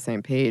sure we're on the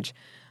same page.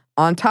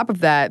 On top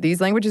of that,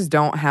 these languages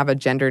don't have a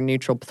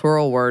gender-neutral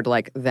plural word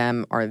like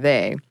them or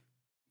they.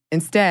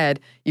 Instead,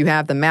 you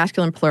have the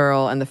masculine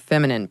plural and the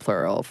feminine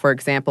plural. For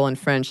example, in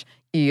French,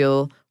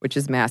 il, which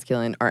is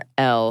masculine, or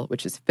elle,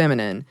 which is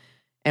feminine.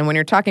 And when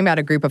you're talking about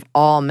a group of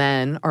all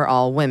men or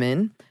all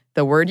women,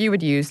 the word you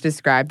would use to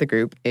describe the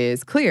group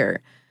is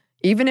clear.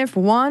 Even if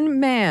one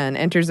man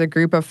enters a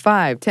group of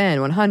 5,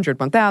 10, 100,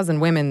 1,000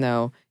 women,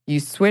 though, you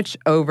switch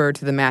over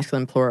to the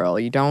masculine plural.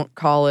 You don't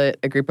call it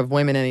a group of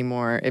women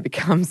anymore. It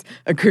becomes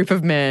a group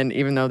of men,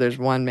 even though there's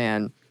one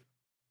man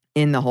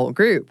in the whole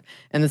group.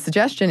 And the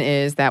suggestion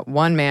is that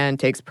one man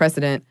takes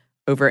precedent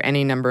over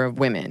any number of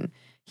women.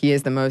 He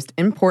is the most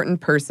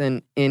important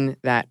person in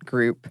that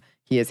group.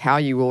 He is how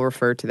you will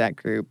refer to that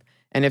group.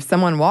 And if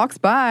someone walks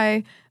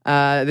by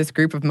this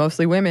group of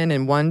mostly women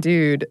and one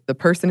dude, the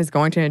person is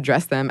going to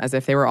address them as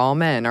if they were all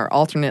men, or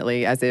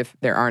alternately as if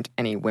there aren't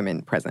any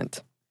women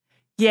present.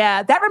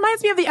 Yeah, that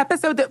reminds me of the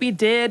episode that we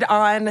did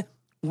on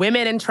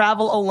women and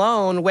travel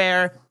alone,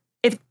 where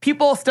if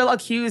people still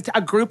accused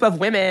a group of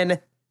women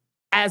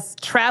as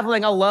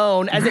traveling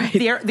alone, as if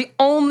the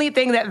only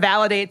thing that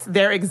validates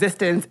their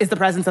existence is the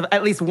presence of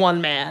at least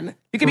one man.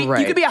 You could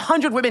be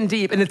 100 women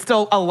deep and it's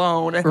still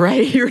alone.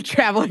 Right, you're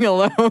traveling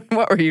alone.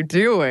 What were you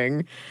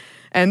doing?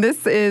 And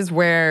this is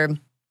where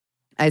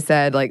I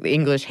said, like, the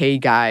English hey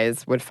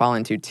guys would fall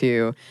into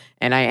too.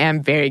 And I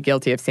am very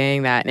guilty of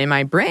saying that. And in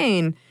my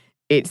brain,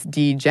 it's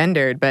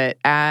degendered. But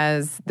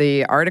as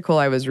the article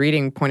I was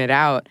reading pointed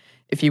out,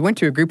 if you went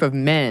to a group of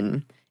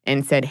men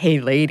and said,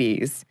 hey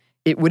ladies,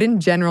 it would in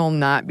general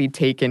not be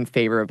taken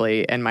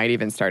favorably and might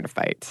even start a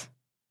fight.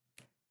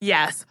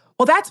 Yes.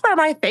 Well, that's where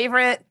my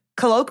favorite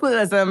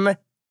colloquialism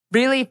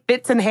really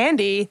fits in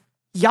handy.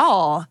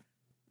 Y'all.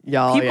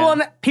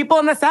 People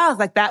in the South,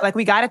 like that, like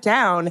we got it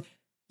down.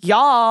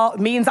 Y'all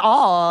means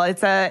all.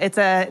 It's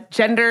a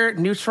gender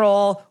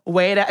neutral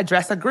way to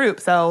address a group.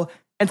 So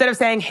instead of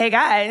saying, hey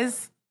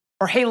guys,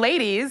 or hey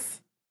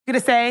ladies, you're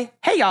going to say,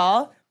 hey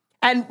y'all.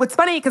 And what's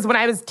funny, because when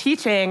I was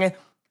teaching,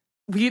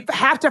 we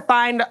have to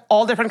find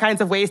all different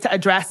kinds of ways to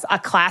address a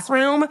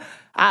classroom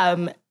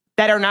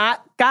that are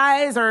not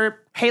guys or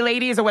hey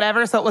ladies or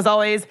whatever. So it was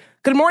always,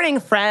 good morning,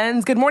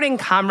 friends. Good morning,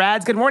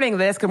 comrades. Good morning,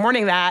 this. Good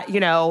morning, that,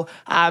 So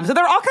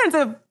there are all kinds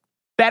of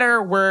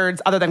better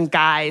words other than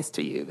guys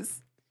to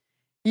use.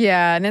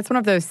 Yeah, and it's one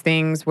of those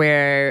things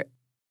where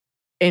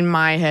in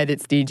my head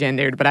it's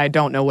degendered, but I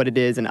don't know what it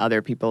is in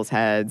other people's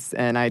heads,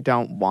 and I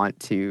don't want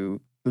to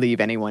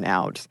leave anyone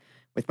out.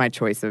 with my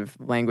choice of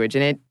language.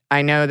 And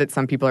I know that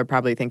some people are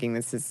probably thinking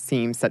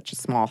seems such a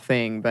small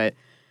thing, but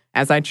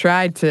as I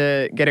tried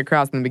to get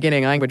across in the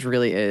beginning, language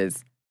really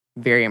is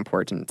very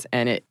important,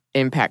 and it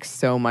impacts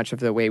so much of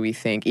the way we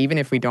think, even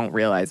if we don't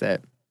realize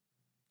it.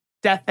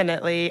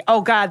 Definitely.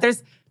 Oh, God,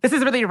 this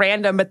is really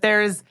random, but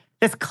there's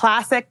this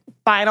classic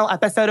final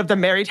episode of the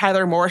Mary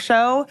Tyler Moore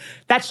Show.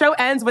 That show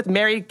ends with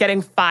Mary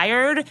getting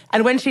fired,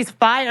 and when she's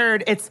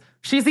fired,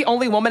 she's the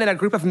only woman in a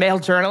group of male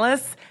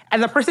journalists,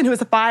 and the person who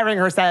is firing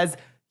her says,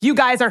 "You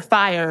guys are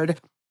fired."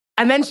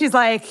 And then she's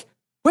like,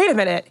 "Wait a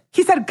minute,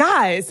 he said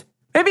guys.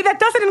 Maybe that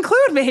doesn't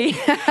include me."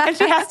 And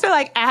she has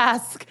to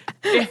ask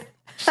if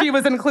she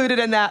was included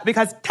in that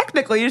because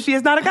technically she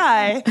is not a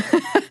guy.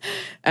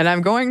 And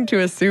I'm going to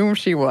assume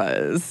she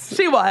was.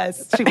 She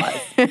was.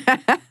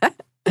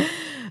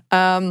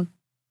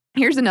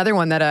 Here's another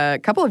one that a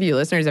couple of you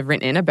listeners have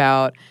written in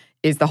about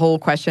is the whole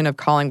question of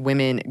calling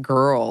women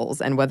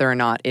girls and whether or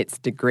not it's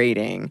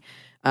degrading.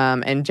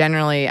 And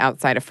generally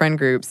outside of friend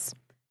groups,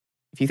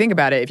 if you think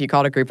about it, if you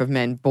called a group of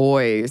men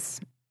boys,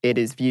 it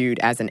is viewed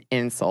as an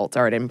insult,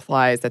 or it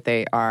implies that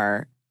they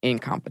are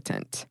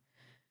incompetent.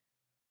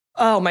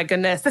 Oh, my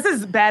goodness. This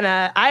has been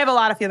I have a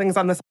lot of feelings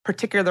on this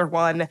particular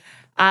one.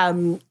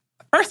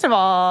 First of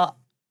all,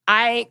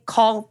 I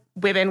call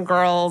women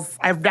girls.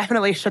 I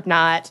definitely should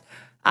not.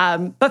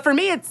 But for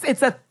me,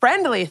 it's a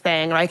friendly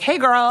thing, like, hey,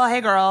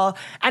 girl.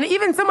 And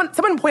even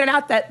someone pointed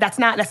out that that's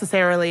not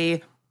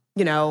necessarily,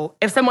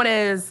 if someone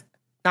is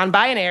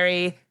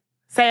non-binary,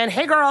 saying,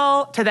 hey,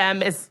 girl, to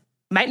them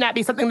might not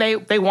be something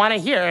they want to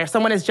hear. If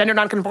someone is gender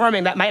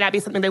nonconforming, that might not be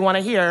something they want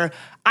to hear.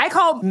 I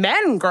call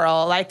men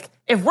girl. Like,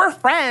 if we're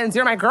friends,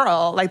 you're my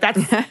girl. Like,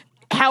 that's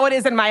how it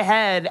is in my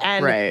head.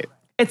 And right.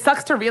 It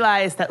sucks to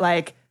realize that,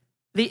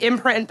 the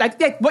imprint,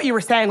 like what you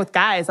were saying with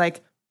guys,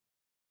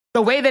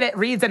 the way that it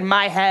reads in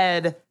my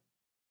head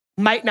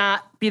might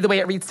not be the way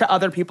it reads to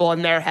other people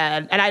in their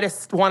head. And I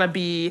just want to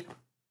be,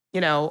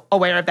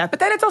 aware of that. But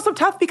then it's also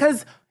tough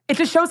because it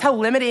just shows how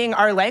limiting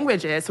our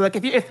language is. So,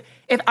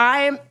 if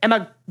I am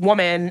a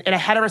woman in a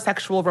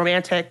heterosexual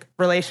romantic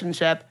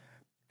relationship,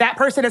 that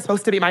person is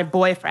supposed to be my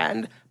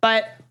boyfriend.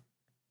 But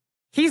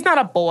he's not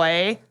a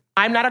boy.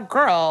 I'm not a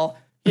girl.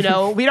 We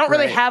don't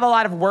really Right. have a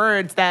lot of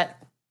words that,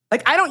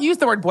 I don't use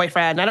the word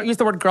boyfriend. I don't use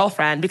the word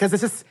girlfriend because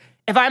it's just,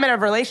 if I'm in a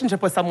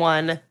relationship with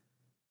someone,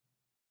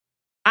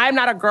 I'm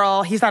not a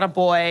girl. He's not a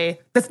boy.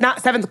 That's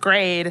not 7th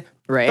grade.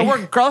 Right. The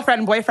word girlfriend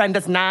and boyfriend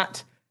does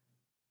not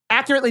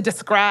accurately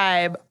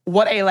describe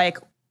what a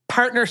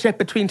partnership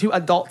between two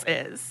adults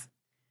is.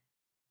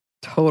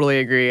 Totally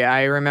agree.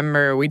 I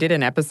remember we did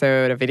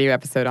a video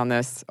episode on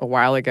this a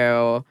while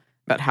ago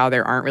about how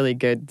there aren't really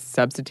good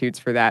substitutes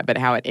for that, but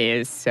how it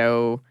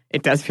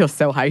does feel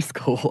so high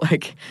school.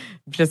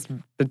 Just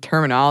the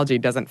terminology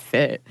doesn't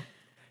fit.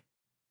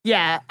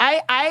 Yeah.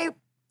 I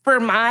for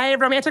my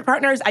romantic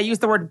partners, I use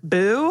the word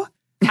boo.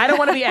 I don't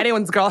want to be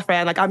anyone's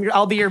girlfriend.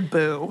 I'll be your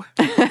boo.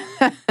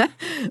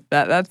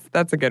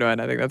 That's a good one.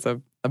 I think that's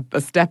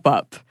a step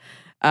up.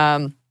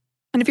 And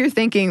if you're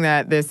thinking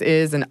that this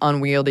is an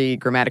unwieldy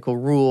grammatical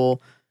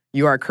rule,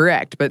 you are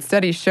correct. But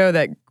studies show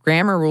that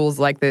grammar rules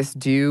like this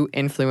do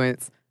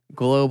influence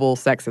global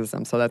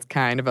sexism. So that's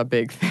kind of a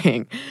big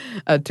thing.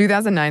 A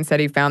 2009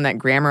 study found that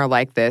grammar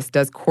like this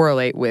does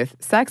correlate with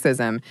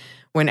sexism.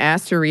 When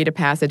asked to read a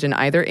passage in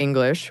either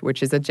English,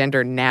 which is a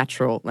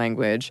gender-natural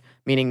language,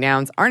 meaning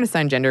nouns aren't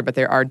assigned gender, but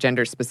there are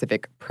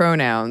gender-specific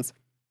pronouns,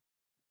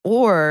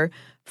 or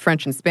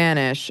French and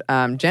Spanish,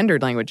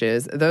 gendered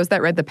languages, those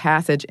that read the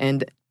passage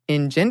and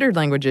in gendered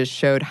languages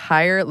showed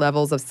higher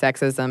levels of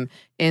sexism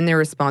in their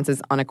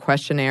responses on a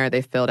questionnaire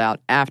they filled out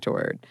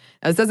afterward.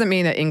 Now, this doesn't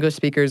mean that English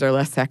speakers are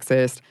less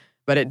sexist,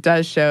 but it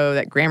does show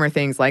that grammar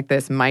things like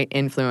this might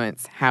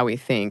influence how we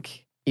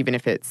think, even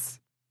if it's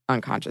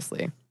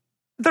unconsciously.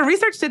 The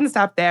research didn't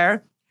stop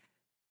there.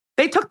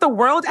 They took the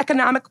World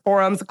Economic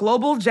Forum's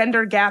Global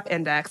Gender Gap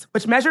Index,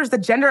 which measures the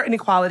gender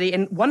inequality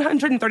in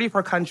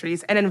 134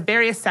 countries and in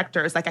various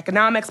sectors like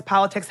economics,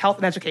 politics, health,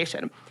 and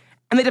education.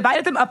 And they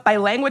divided them up by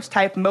language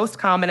type most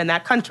common in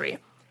that country.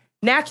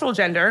 Natural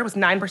gender was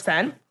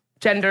 9%,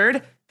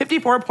 gendered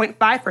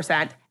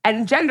 54.5%,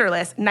 and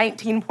genderless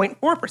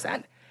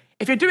 19.4%.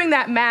 If you're doing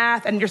that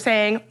math and you're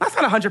saying, that's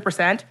not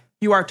 100%,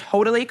 you are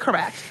totally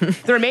correct.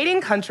 The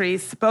remaining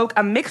countries spoke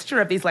a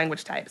mixture of these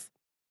language types.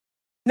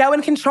 Now,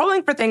 in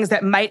controlling for things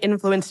that might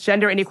influence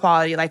gender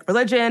inequality, like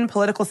religion,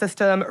 political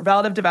system,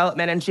 relative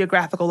development, and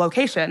geographical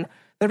location,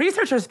 the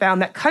researchers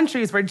found that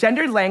countries where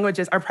gendered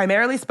languages are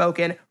primarily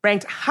spoken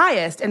ranked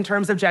highest in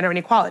terms of gender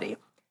inequality.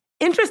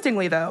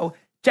 Interestingly, though,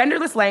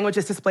 genderless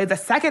languages displayed the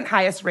second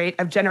highest rate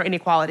of gender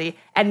inequality,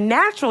 and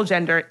natural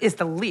gender is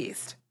the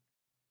least.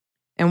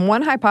 And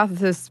one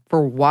hypothesis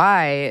for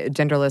why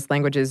genderless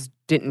languages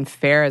didn't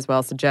fare as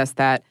well suggests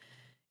that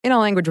in a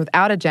language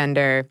without a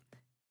gender,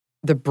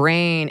 the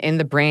brain,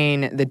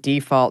 the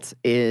default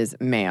is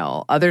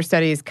male. Other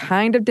studies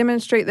kind of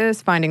demonstrate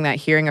this, finding that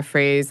hearing a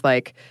phrase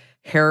like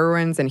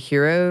heroines and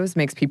heroes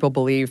makes people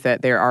believe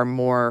that there are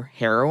more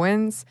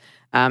heroines,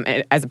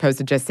 as opposed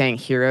to just saying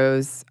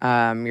heroes.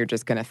 You're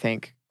just going to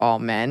think all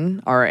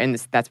men,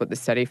 that's what the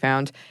study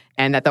found,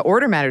 and that the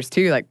order matters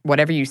too. Like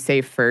whatever you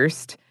say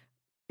first,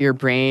 your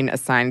brain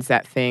assigns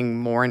that thing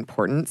more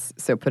importance.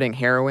 So putting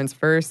heroines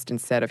first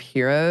instead of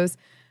heroes.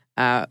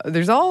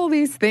 There's all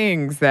these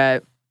things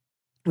that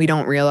we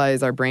don't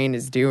realize our brain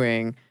is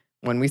doing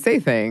when we say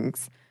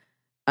things.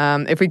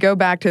 If we go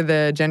back to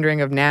the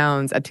gendering of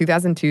nouns, a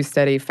 2002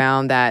 study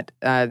found that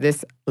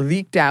this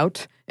leaked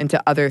out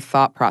into other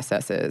thought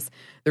processes.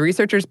 The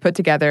researchers put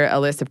together a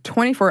list of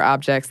 24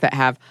 objects that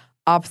have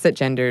opposite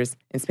genders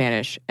in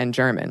Spanish and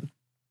German.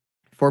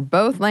 For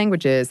both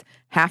languages,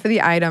 half of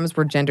the items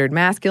were gendered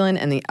masculine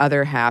and the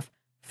other half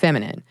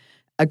feminine.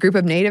 A group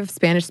of native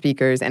Spanish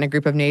speakers and a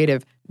group of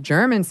native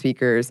German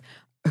speakers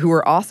who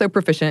were also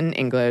proficient in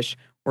English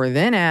were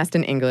then asked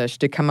in English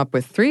to come up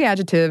with 3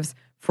 adjectives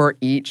for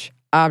each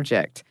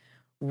object.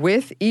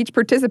 With each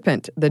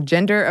participant, the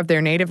gender of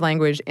their native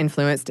language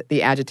influenced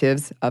the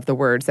adjectives of the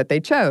words that they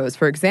chose.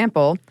 For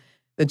example,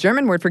 the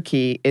German word for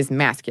key is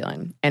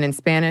masculine, and in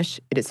Spanish,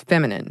 it is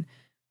feminine.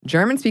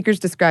 German speakers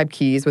describe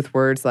keys with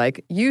words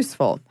like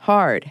useful,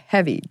 hard,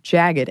 heavy,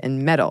 jagged,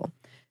 and metal.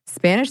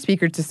 Spanish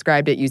speakers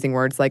described it using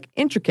words like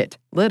intricate,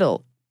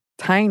 little,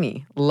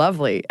 tiny,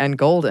 lovely, and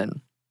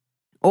golden.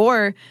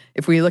 Or,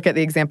 if we look at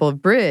the example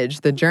of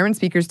bridge, the German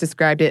speakers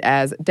described it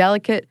as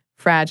delicate,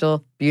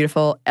 fragile,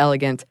 beautiful,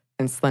 elegant,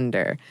 and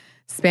slender.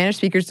 Spanish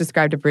speakers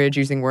described a bridge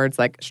using words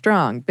like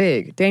strong,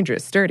 big,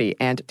 dangerous, sturdy,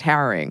 and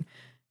towering.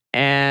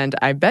 And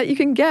I bet you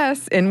can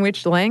guess in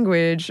which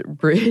language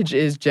bridge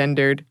is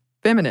gendered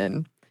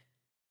feminine.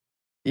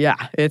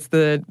 Yeah, it's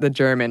the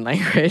German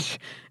language.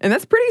 And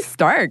that's pretty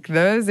stark.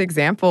 Those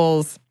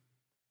examples,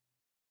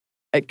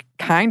 it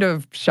kind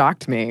of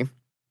shocked me.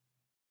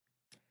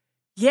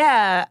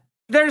 Yeah,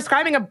 they're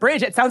describing a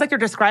bridge. It sounds like they're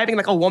describing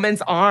like a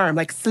woman's arm,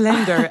 like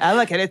slender,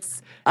 elegant.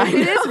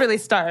 It is really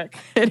stark.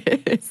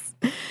 It is.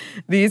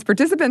 These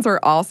participants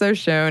were also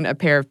shown a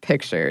pair of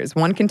pictures,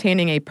 one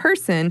containing a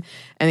person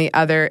and the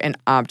other an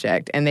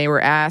object. And they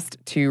were asked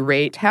to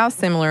rate how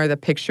similar the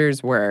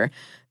pictures were,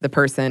 the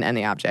person and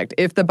the object.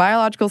 If the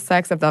biological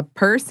sex of the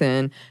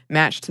person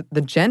matched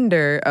the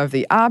gender of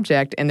the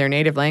object in their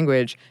native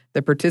language,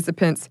 the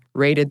participants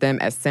rated them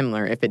as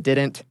similar. If it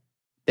didn't,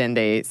 then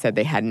they said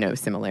they had no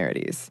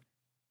similarities,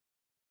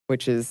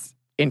 which is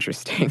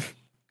interesting.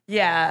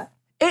 Yeah.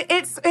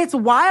 It's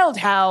wild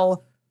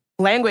how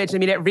language, I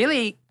mean, it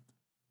really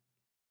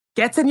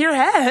gets in your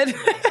head.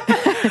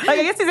 Like,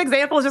 I guess these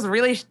examples just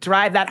really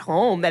drive that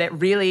home, that it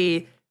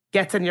really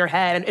gets in your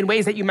head in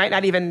ways that you might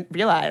not even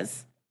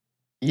realize.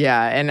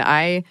 Yeah, and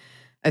I,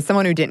 as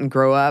someone who didn't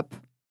grow up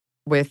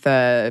with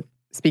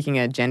speaking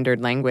a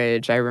gendered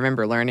language, I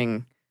remember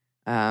learning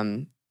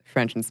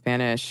French and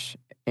Spanish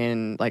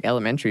in like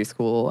elementary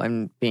school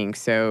and being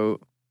so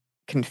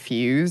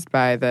confused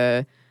by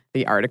the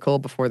article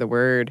before the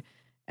word.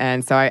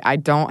 And so I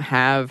don't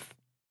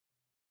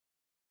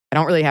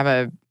really have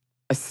a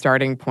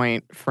starting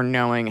point for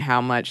knowing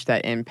how much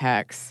that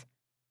impacts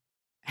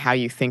how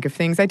you think of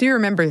things. I do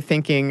remember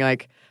thinking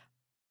like,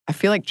 I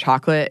feel like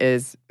chocolate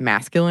is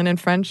masculine in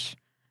French,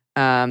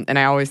 and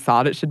I always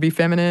thought it should be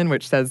feminine,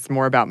 which says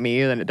more about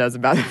me than it does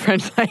about the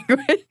French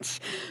language.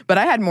 But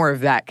I had more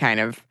of that kind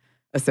of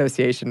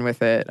association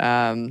with it.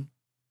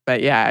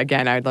 But yeah,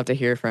 again, I'd love to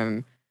hear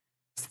from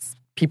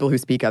people who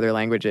speak other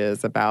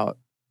languages about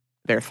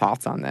their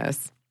thoughts on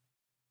this.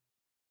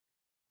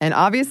 And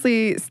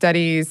obviously,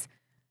 studies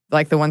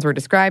like the ones we're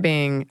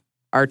describing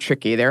are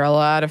tricky. There are a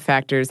lot of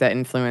factors that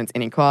influence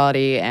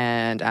inequality,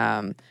 and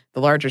the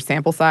larger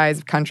sample size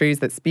of countries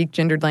that speak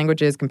gendered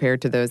languages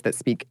compared to those that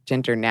speak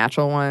gender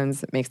natural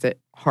ones makes it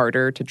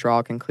harder to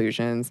draw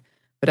conclusions.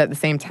 But at the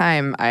same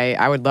time,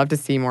 I would love to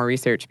see more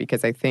research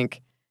because I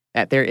think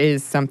that there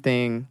is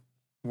something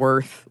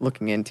worth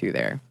looking into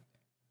there.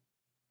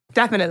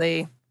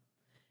 Definitely.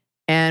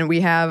 And we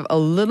have a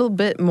little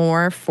bit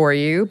more for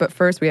you, but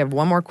first we have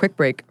one more quick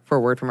break for a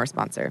word from our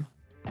sponsor.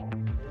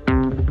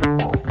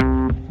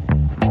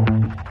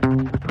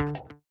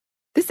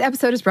 This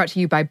episode is brought to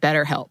you by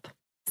BetterHelp.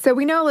 So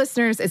we know,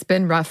 listeners, it's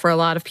been rough for a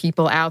lot of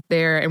people out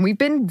there, and we've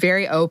been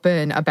very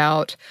open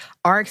about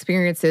our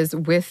experiences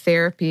with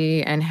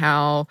therapy and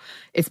how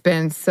it's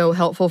been so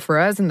helpful for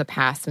us in the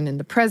past and in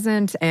the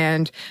present.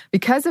 And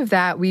because of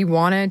that, we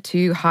wanted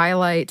to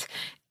highlight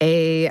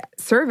a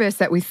service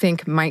that we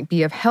think might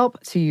be of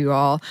help to you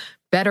all,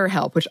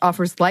 BetterHelp, which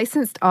offers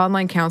licensed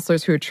online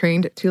counselors who are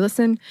trained to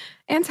listen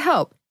and to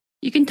help.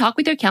 You can talk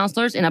with your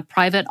counselors in a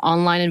private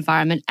online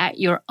environment at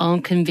your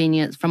own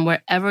convenience from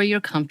wherever you're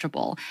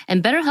comfortable.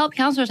 And BetterHelp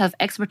counselors have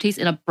expertise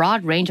in a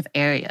broad range of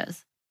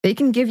areas. They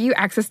can give you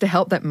access to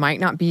help that might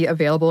not be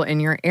available in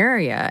your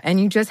area. And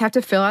you just have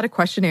to fill out a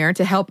questionnaire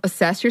to help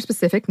assess your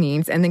specific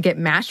needs and then get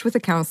matched with a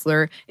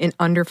counselor in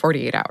under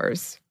 48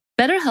 hours.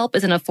 BetterHelp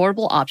is an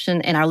affordable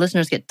option, and our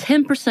listeners get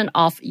 10%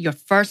 off your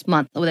first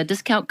month with a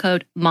discount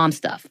code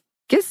MOMSTUFF.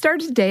 Get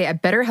started today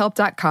at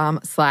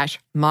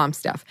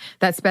betterhelp.com/momstuff.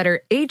 That's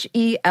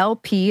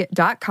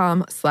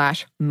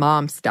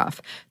BetterHelp.com/momstuff.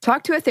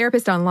 Talk to a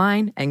therapist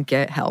online and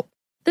get help.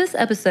 This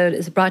episode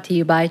is brought to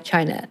you by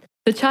Chinet.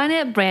 The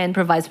Chinet brand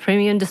provides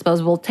premium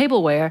disposable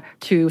tableware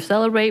to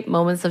celebrate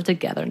moments of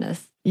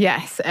togetherness.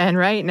 Yes, and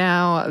right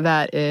now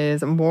that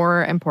is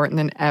more important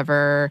than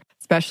ever,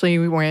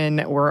 especially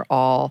when we're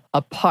all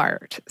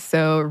apart.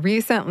 So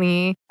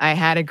recently I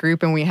had a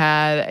group and we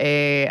had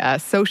a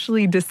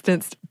socially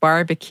distanced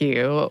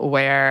barbecue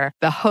where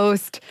the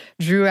host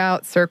drew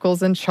out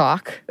circles in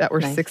chalk that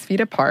were 6 feet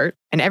apart.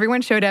 And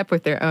everyone showed up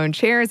with their own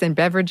chairs and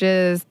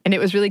beverages. And it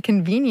was really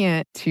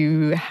convenient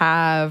to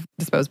have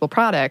disposable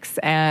products.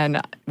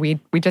 And we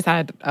just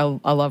had a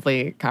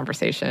lovely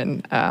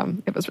conversation.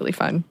 It was really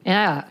fun.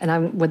 Yeah, and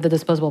I'm with the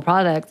disposable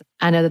products.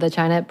 I know that the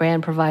Chinet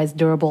brand provides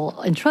durable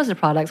and trusted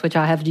products, which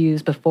I have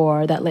used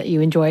before, that let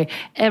you enjoy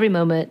every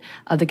moment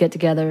of the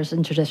get-togethers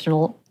in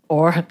traditional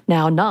or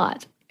now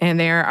not. And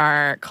there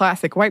are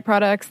classic white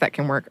products that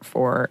can work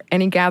for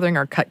any gathering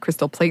or cut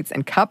crystal plates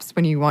and cups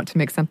when you want to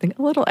make something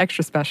a little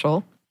extra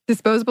special.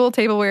 Disposable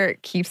tableware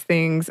keeps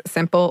things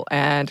simple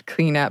and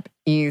cleanup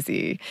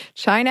easy.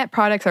 Chinet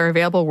products are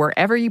available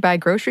wherever you buy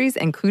groceries,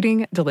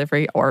 including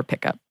delivery or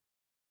pickup.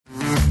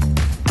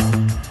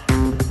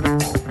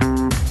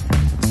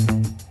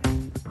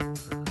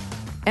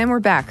 And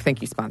we're back.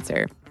 Thank you,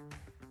 sponsor.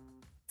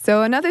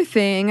 So another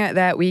thing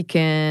that we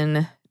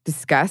can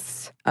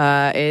discuss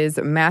is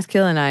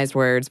masculinized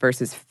words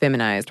versus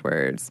feminized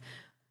words.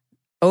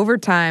 Over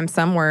time,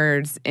 some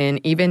words in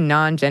even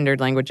non-gendered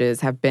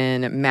languages have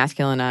been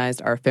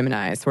masculinized or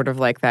feminized, sort of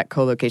like that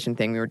co-location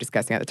thing we were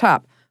discussing at the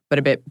top, but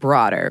a bit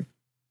broader.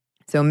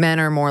 So men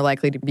are more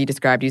likely to be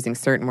described using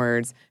certain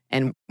words,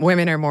 and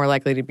women are more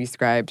likely to be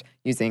described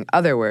using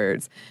other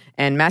words.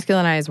 And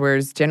masculinized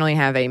words generally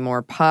have a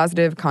more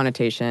positive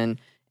connotation,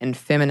 and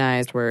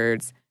feminized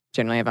words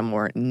generally have a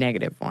more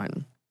negative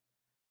one.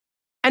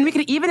 And we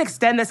could even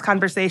extend this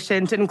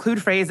conversation to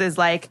include phrases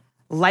like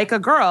a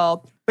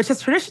girl, which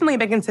has traditionally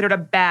been considered a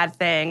bad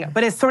thing,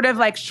 but is sort of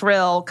like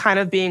shrill, kind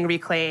of being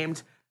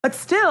reclaimed. But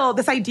still,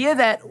 this idea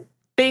that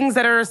things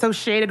that are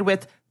associated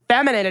with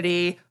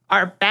femininity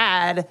are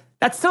bad,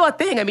 that's still a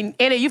thing. I mean,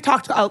 Anna, you've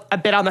talked a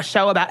bit on the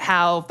show about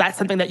how that's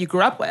something that you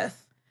grew up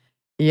with.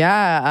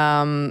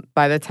 Yeah.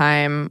 By the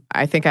time,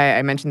 I think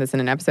I mentioned this in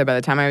an episode, by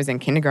the time I was in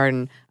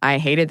kindergarten, I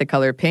hated the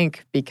color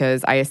pink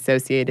because I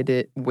associated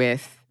it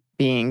with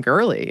being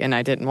girly, and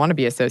I didn't want to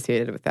be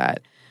associated with that.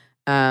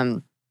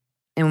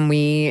 And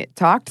we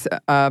talked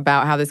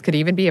about how this could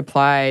even be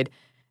applied,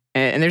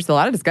 and there's a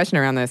lot of discussion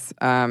around this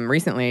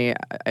recently,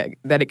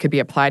 that it could be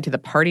applied to the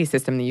party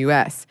system in the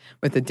U.S.,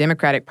 with the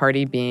Democratic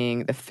Party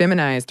being the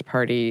feminized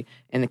party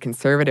and the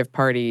Conservative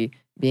Party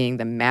being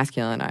the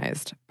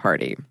masculinized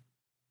party.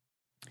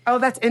 Oh,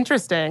 that's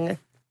interesting.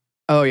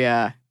 Oh,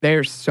 yeah.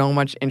 There's so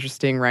much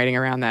interesting writing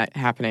around that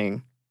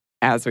happening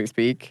as we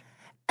speak.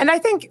 And I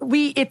think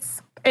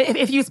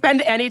if you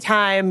spend any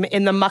time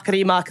in the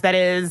muckety-muck that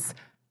is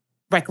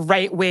like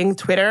right-wing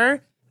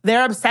Twitter,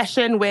 their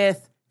obsession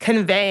with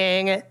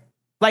conveying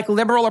like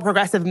liberal or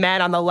progressive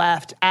men on the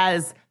left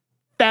as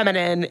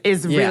feminine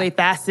is really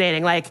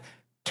fascinating. Like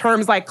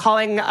terms like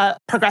calling a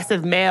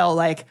progressive male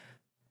like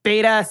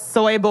beta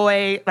soy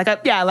boy,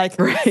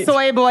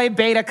 soy boy,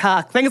 beta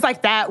cuck, things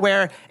like that,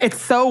 where it's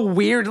so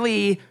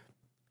weirdly,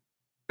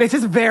 it's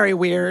just very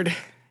weird.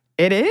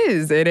 It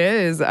is.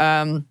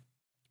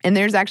 And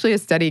there's actually a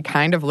study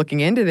kind of looking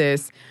into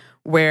this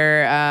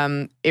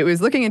where it was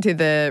looking into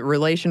the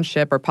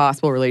relationship or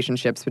possible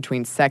relationships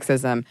between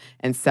sexism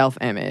and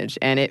self-image.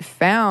 And it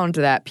found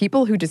that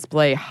people who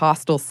display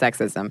hostile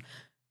sexism,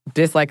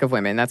 dislike of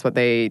women, that's what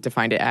they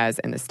defined it as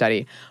in the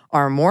study,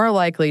 are more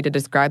likely to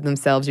describe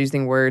themselves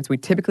using words we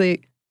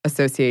typically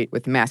associate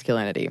with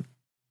masculinity,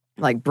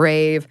 like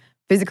brave,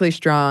 physically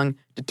strong,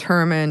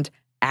 determined,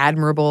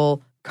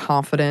 admirable,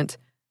 confident.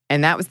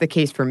 And that was the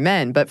case for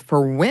men. But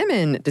for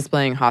women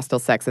displaying hostile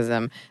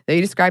sexism, they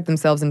describe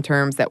themselves in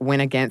terms that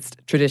went against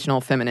traditional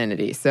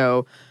femininity.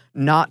 So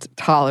not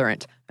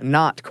tolerant,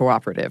 not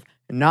cooperative,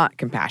 not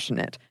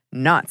compassionate,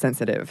 not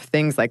sensitive,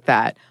 things like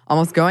that.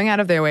 Almost going out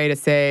of their way to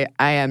say,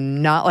 I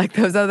am not like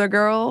those other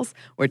girls,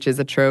 which is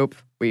a trope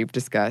we've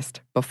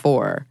discussed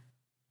before.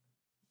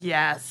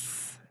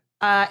 Yes.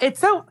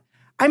 It's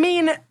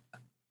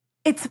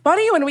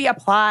funny when we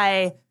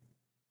apply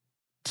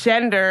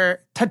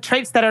gender to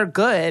traits that are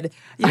good.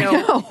 I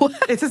know.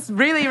 It's just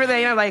really,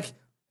 really, like,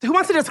 who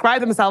wants to describe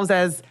themselves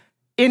as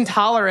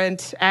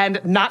intolerant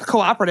and not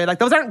cooperative? Like,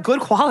 those aren't good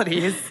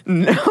qualities.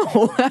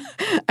 No.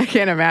 I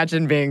can't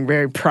imagine being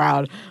very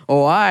proud.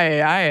 I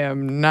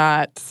am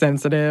not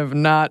sensitive,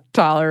 not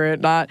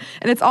tolerant, not...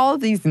 And it's all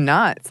of these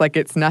nots. Like,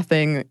 it's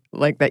nothing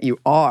like that you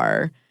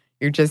are.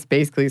 You're just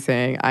basically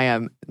saying, I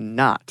am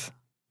not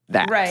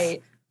that.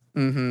 Right.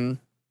 Mm-hmm.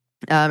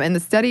 And the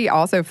study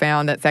also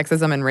found that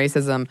sexism and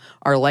racism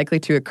are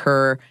likely to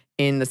occur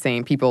in the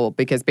same people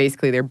because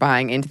basically they're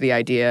buying into the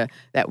idea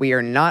that we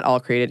are not all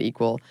created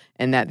equal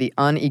and that the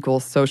unequal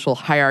social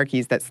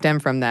hierarchies that stem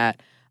from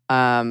that,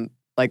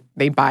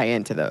 they buy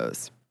into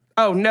those.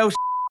 Oh, no.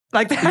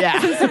 Like, that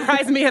doesn't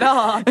surprise me at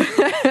all.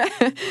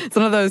 It's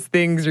one of those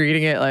things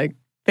reading it like,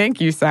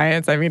 thank you,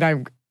 science. I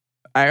mean,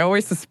 I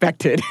always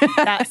suspected.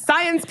 That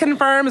science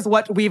confirms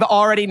what we've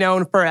already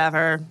known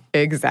forever.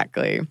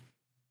 Exactly.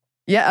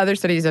 Yet other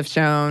studies have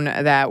shown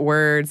that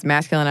words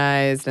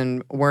masculinized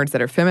and words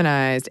that are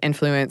feminized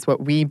influence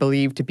what we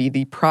believe to be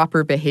the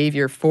proper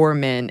behavior for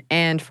men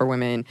and for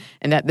women,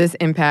 and that this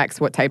impacts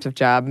what types of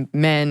job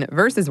men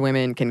versus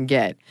women can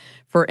get.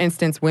 For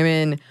instance,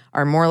 women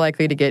are more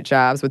likely to get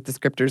jobs with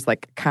descriptors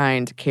like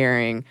kind,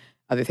 caring,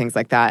 other things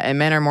like that, and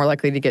men are more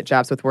likely to get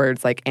jobs with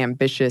words like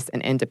ambitious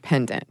and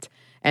independent.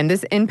 And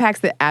this impacts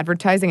the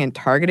advertising and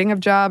targeting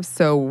of jobs,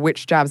 so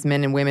which jobs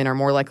men and women are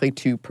more likely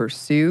to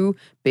pursue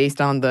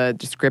based on the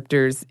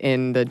descriptors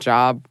in the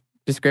job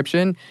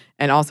description,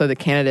 and also the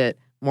candidate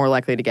more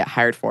likely to get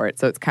hired for it.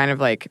 So it's kind of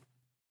like,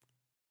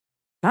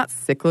 not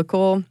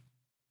cyclical,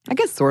 I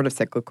guess sort of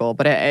cyclical,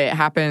 but it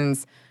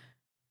happens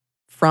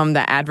from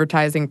the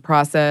advertising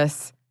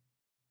process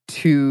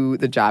to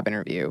the job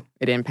interview.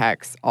 It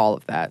impacts all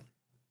of that.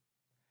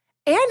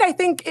 And I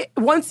think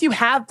once you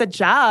have the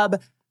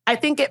job, I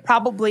think it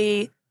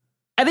probably,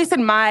 at least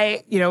in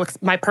my,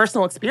 my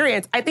personal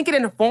experience, I think it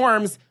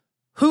informs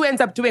who ends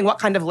up doing what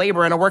kind of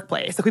labor in a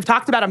workplace. Like we've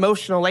talked about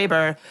emotional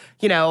labor,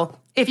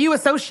 if you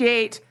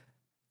associate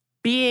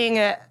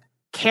being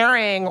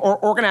caring or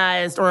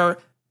organized or,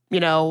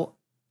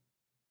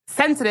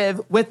 sensitive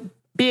with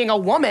being a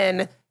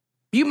woman,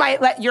 you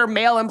might let your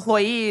male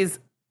employees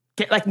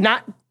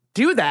not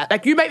do that.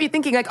 Like you might be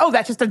thinking like, oh,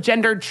 that's just a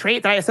gendered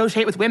trait that I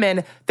associate with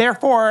women.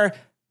 Therefore,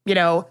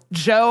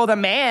 Joe, the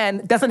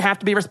man, doesn't have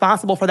to be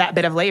responsible for that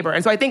bit of labor.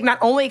 And so I think not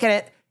only can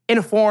it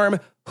inform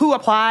who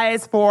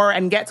applies for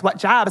and gets what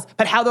jobs,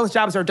 but how those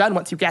jobs are done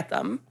once you get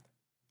them.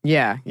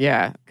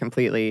 Yeah,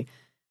 completely.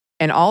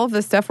 And all of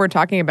the stuff we're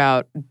talking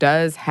about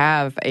does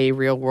have a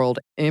real world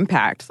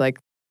impact, like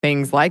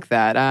things like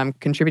that,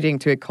 contributing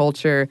to a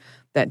culture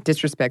that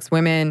disrespects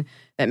women,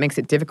 that makes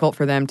it difficult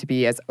for them to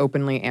be as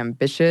openly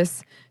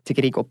ambitious, to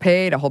get equal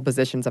pay, to hold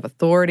positions of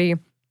authority,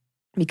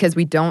 because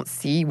we don't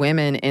see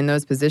women in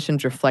those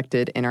positions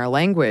reflected in our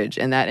language,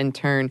 and that in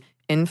turn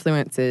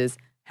influences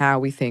how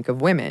we think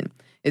of women.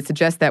 It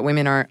suggests that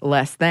women are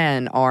less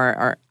than or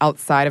are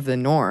outside of the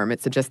norm.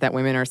 It suggests that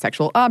women are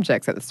sexual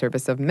objects at the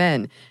service of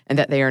men, and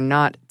that they are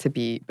not to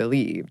be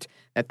believed,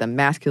 that the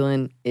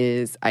masculine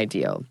is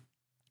ideal.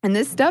 And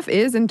this stuff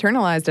is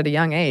internalized at a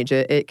young age.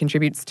 It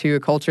contributes to a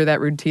culture that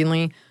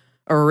routinely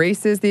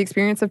erases the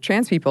experience of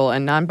trans people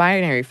and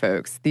non-binary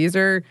folks. These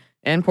are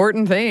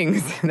important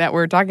things that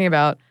we're talking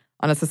about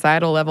on a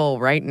societal level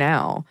right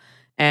now.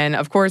 And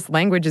of course,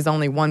 language is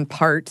only one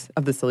part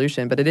of the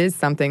solution, but it is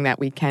something that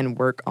we can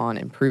work on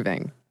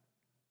improving.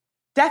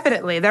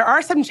 Definitely. There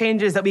are some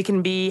changes that we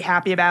can be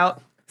happy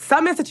about.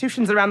 Some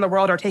institutions around the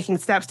world are taking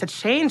steps to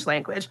change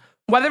language,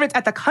 whether it's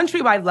at the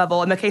countrywide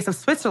level, in the case of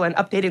Switzerland,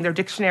 updating their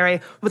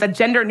dictionary with a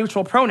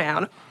gender-neutral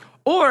pronoun,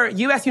 or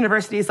U.S.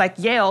 universities like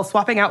Yale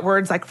swapping out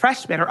words like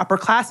freshman or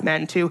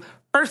upperclassmen to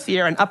first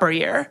year and upper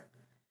year.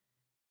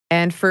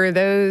 And for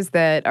those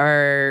that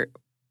are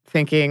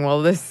thinking,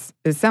 well, this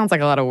sounds like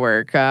a lot of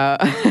work,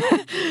 and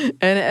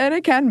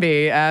it can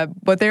be,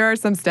 but there are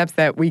some steps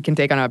that we can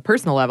take on a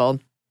personal level.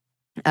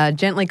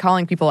 Gently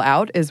calling people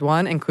out is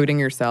one, including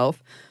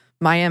yourself.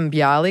 Mayim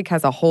Bialik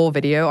has a whole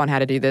video on how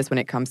to do this when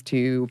it comes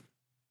to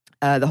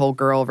the whole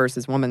girl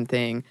versus woman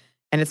thing,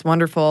 and it's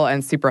wonderful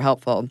and super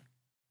helpful.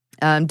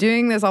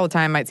 Doing this all the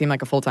time might seem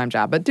like a full-time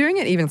job, but doing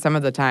it even some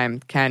of the time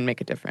can make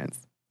a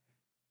difference.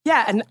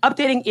 Yeah, and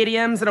updating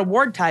idioms and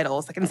award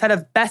titles, like instead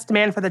of best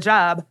man for the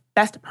job,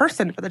 best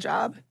person for the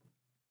job.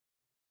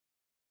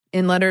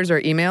 In letters or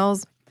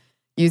emails,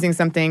 using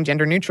something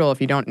gender neutral if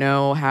you don't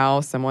know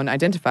how someone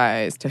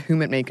identifies, to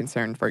whom it may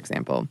concern, for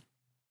example.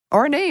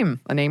 Or a name.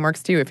 A name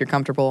works too if you're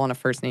comfortable on a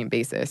first name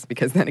basis,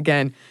 because then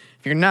again,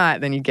 if you're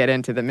not, then you get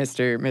into the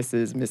Mr.,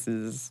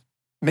 Mrs.,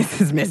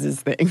 Mrs.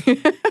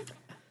 thing.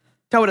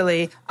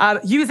 Totally.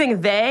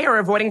 Using they or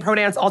avoiding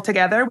pronouns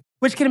altogether,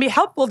 which can be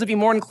helpful to be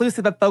more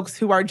inclusive of folks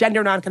who are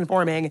gender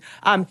nonconforming.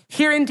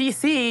 Here in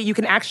D.C., you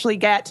can actually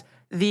get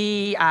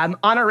the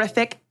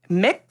honorific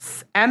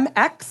mix,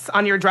 MX,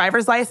 on your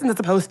driver's license as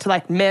opposed to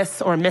like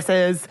Miss or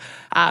Mrs.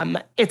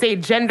 It's a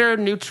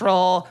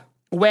gender-neutral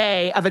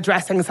way of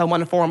addressing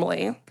someone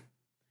formally.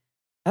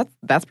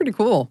 That's pretty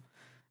cool.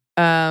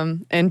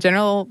 In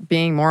general,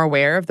 being more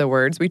aware of the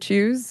words we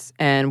choose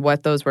and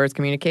what those words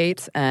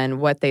communicate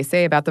and what they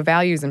say about the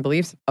values and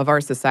beliefs of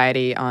our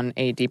society on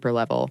a deeper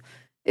level.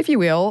 If you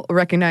will,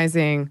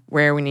 recognizing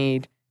where we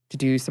need to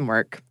do some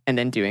work and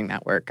then doing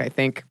that work. I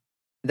think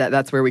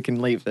that's where we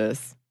can leave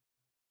this.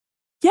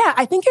 Yeah,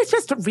 I think it's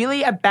just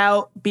really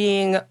about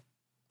being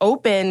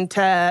open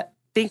to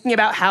thinking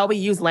about how we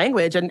use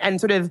language and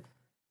sort of,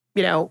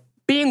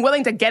 being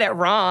willing to get it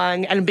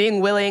wrong and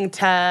being willing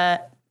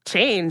to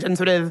change and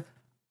sort of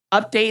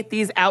update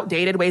these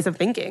outdated ways of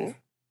thinking.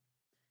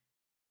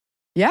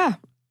 Yeah.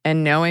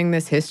 And knowing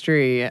this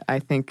history, I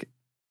think,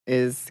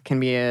 can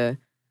be an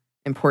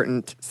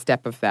important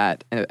step of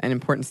that, an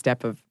important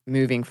step of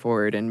moving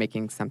forward and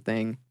making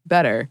something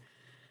better.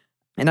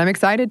 And I'm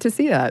excited to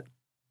see that.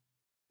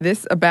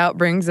 This about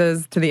brings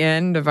us to the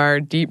end of our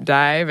deep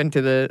dive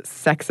into the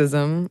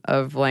sexism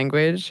of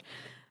language.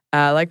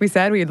 Like we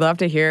said, we'd love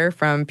to hear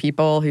from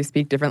people who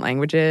speak different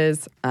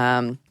languages,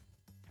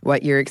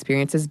 what your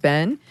experience has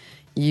been.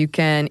 You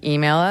can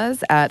email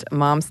us at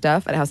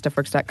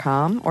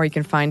momstuff@howstuffworks.com, or you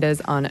can find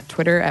us on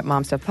Twitter at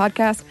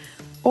momstuffpodcast,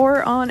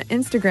 or on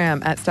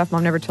Instagram at Stuff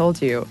Mom Never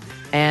Told You.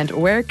 And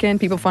where can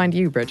people find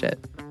you, Bridget?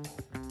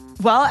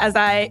 Well, as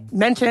I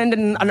mentioned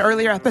in an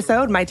earlier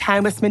episode, my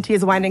time with Sminty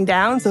is winding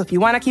down. So if you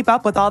want to keep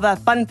up with all the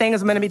fun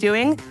things I'm going to be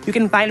doing, you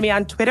can find me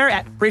on Twitter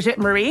at Bridget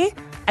Marie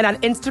and on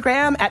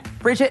Instagram at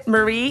Bridget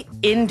Marie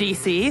in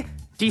DC,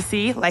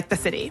 DC like the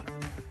city.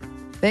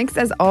 Thanks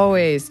as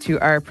always to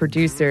our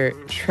producer,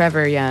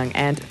 Trevor Young,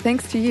 and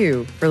thanks to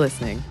you for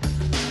listening.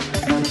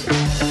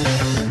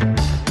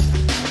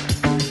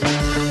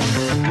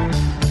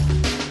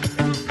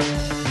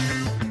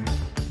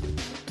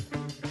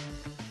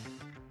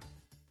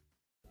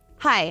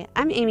 Hi,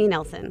 I'm Amy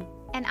Nelson.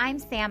 And I'm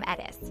Sam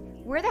Edis.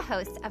 We're the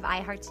hosts of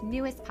iHeart's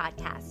newest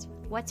podcast,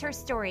 What's Her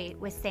Story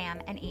with Sam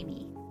and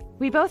Amy.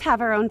 We both have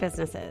our own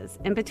businesses,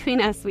 and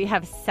between us, we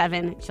have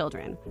 7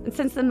 children. And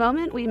since the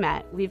moment we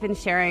met, we've been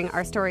sharing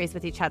our stories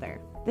with each other.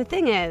 The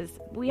thing is,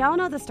 we all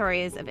know the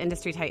stories of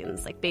industry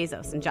titans like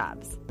Bezos and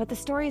Jobs, but the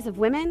stories of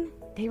women,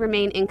 they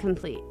remain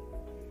incomplete.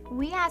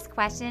 We ask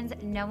questions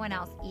no one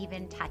else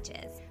even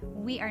touches.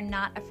 We are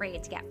not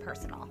afraid to get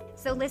personal.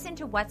 So listen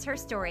to What's Her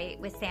Story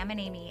with Sam and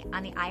Amy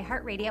on the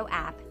iHeartRadio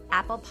app,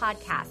 Apple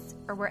Podcasts,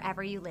 or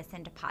wherever you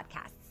listen to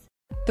podcasts.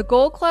 The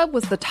Gold Club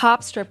was the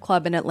top strip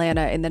club in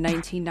Atlanta in the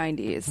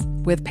 1990s,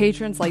 with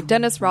patrons like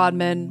Dennis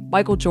Rodman,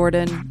 Michael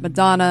Jordan,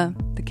 Madonna,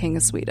 the King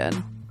of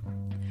Sweden.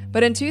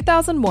 But in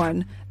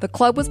 2001, the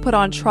club was put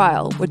on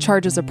trial with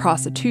charges of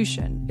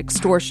prostitution,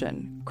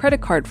 extortion,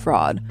 credit card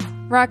fraud,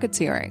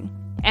 racketeering,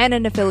 and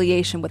an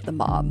affiliation with the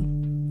mob.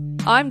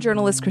 I'm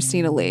journalist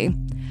Christina Lee,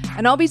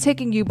 and I'll be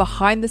taking you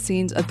behind the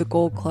scenes of the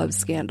Gold Club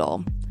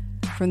scandal,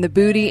 from the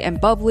booty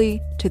and bubbly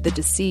to the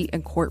deceit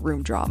and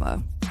courtroom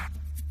drama.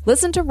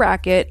 Listen to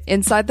Racket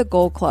Inside the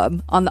Gold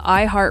Club on the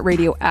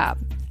iHeartRadio app,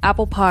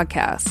 Apple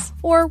Podcasts,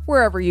 or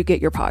wherever you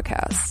get your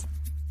podcasts.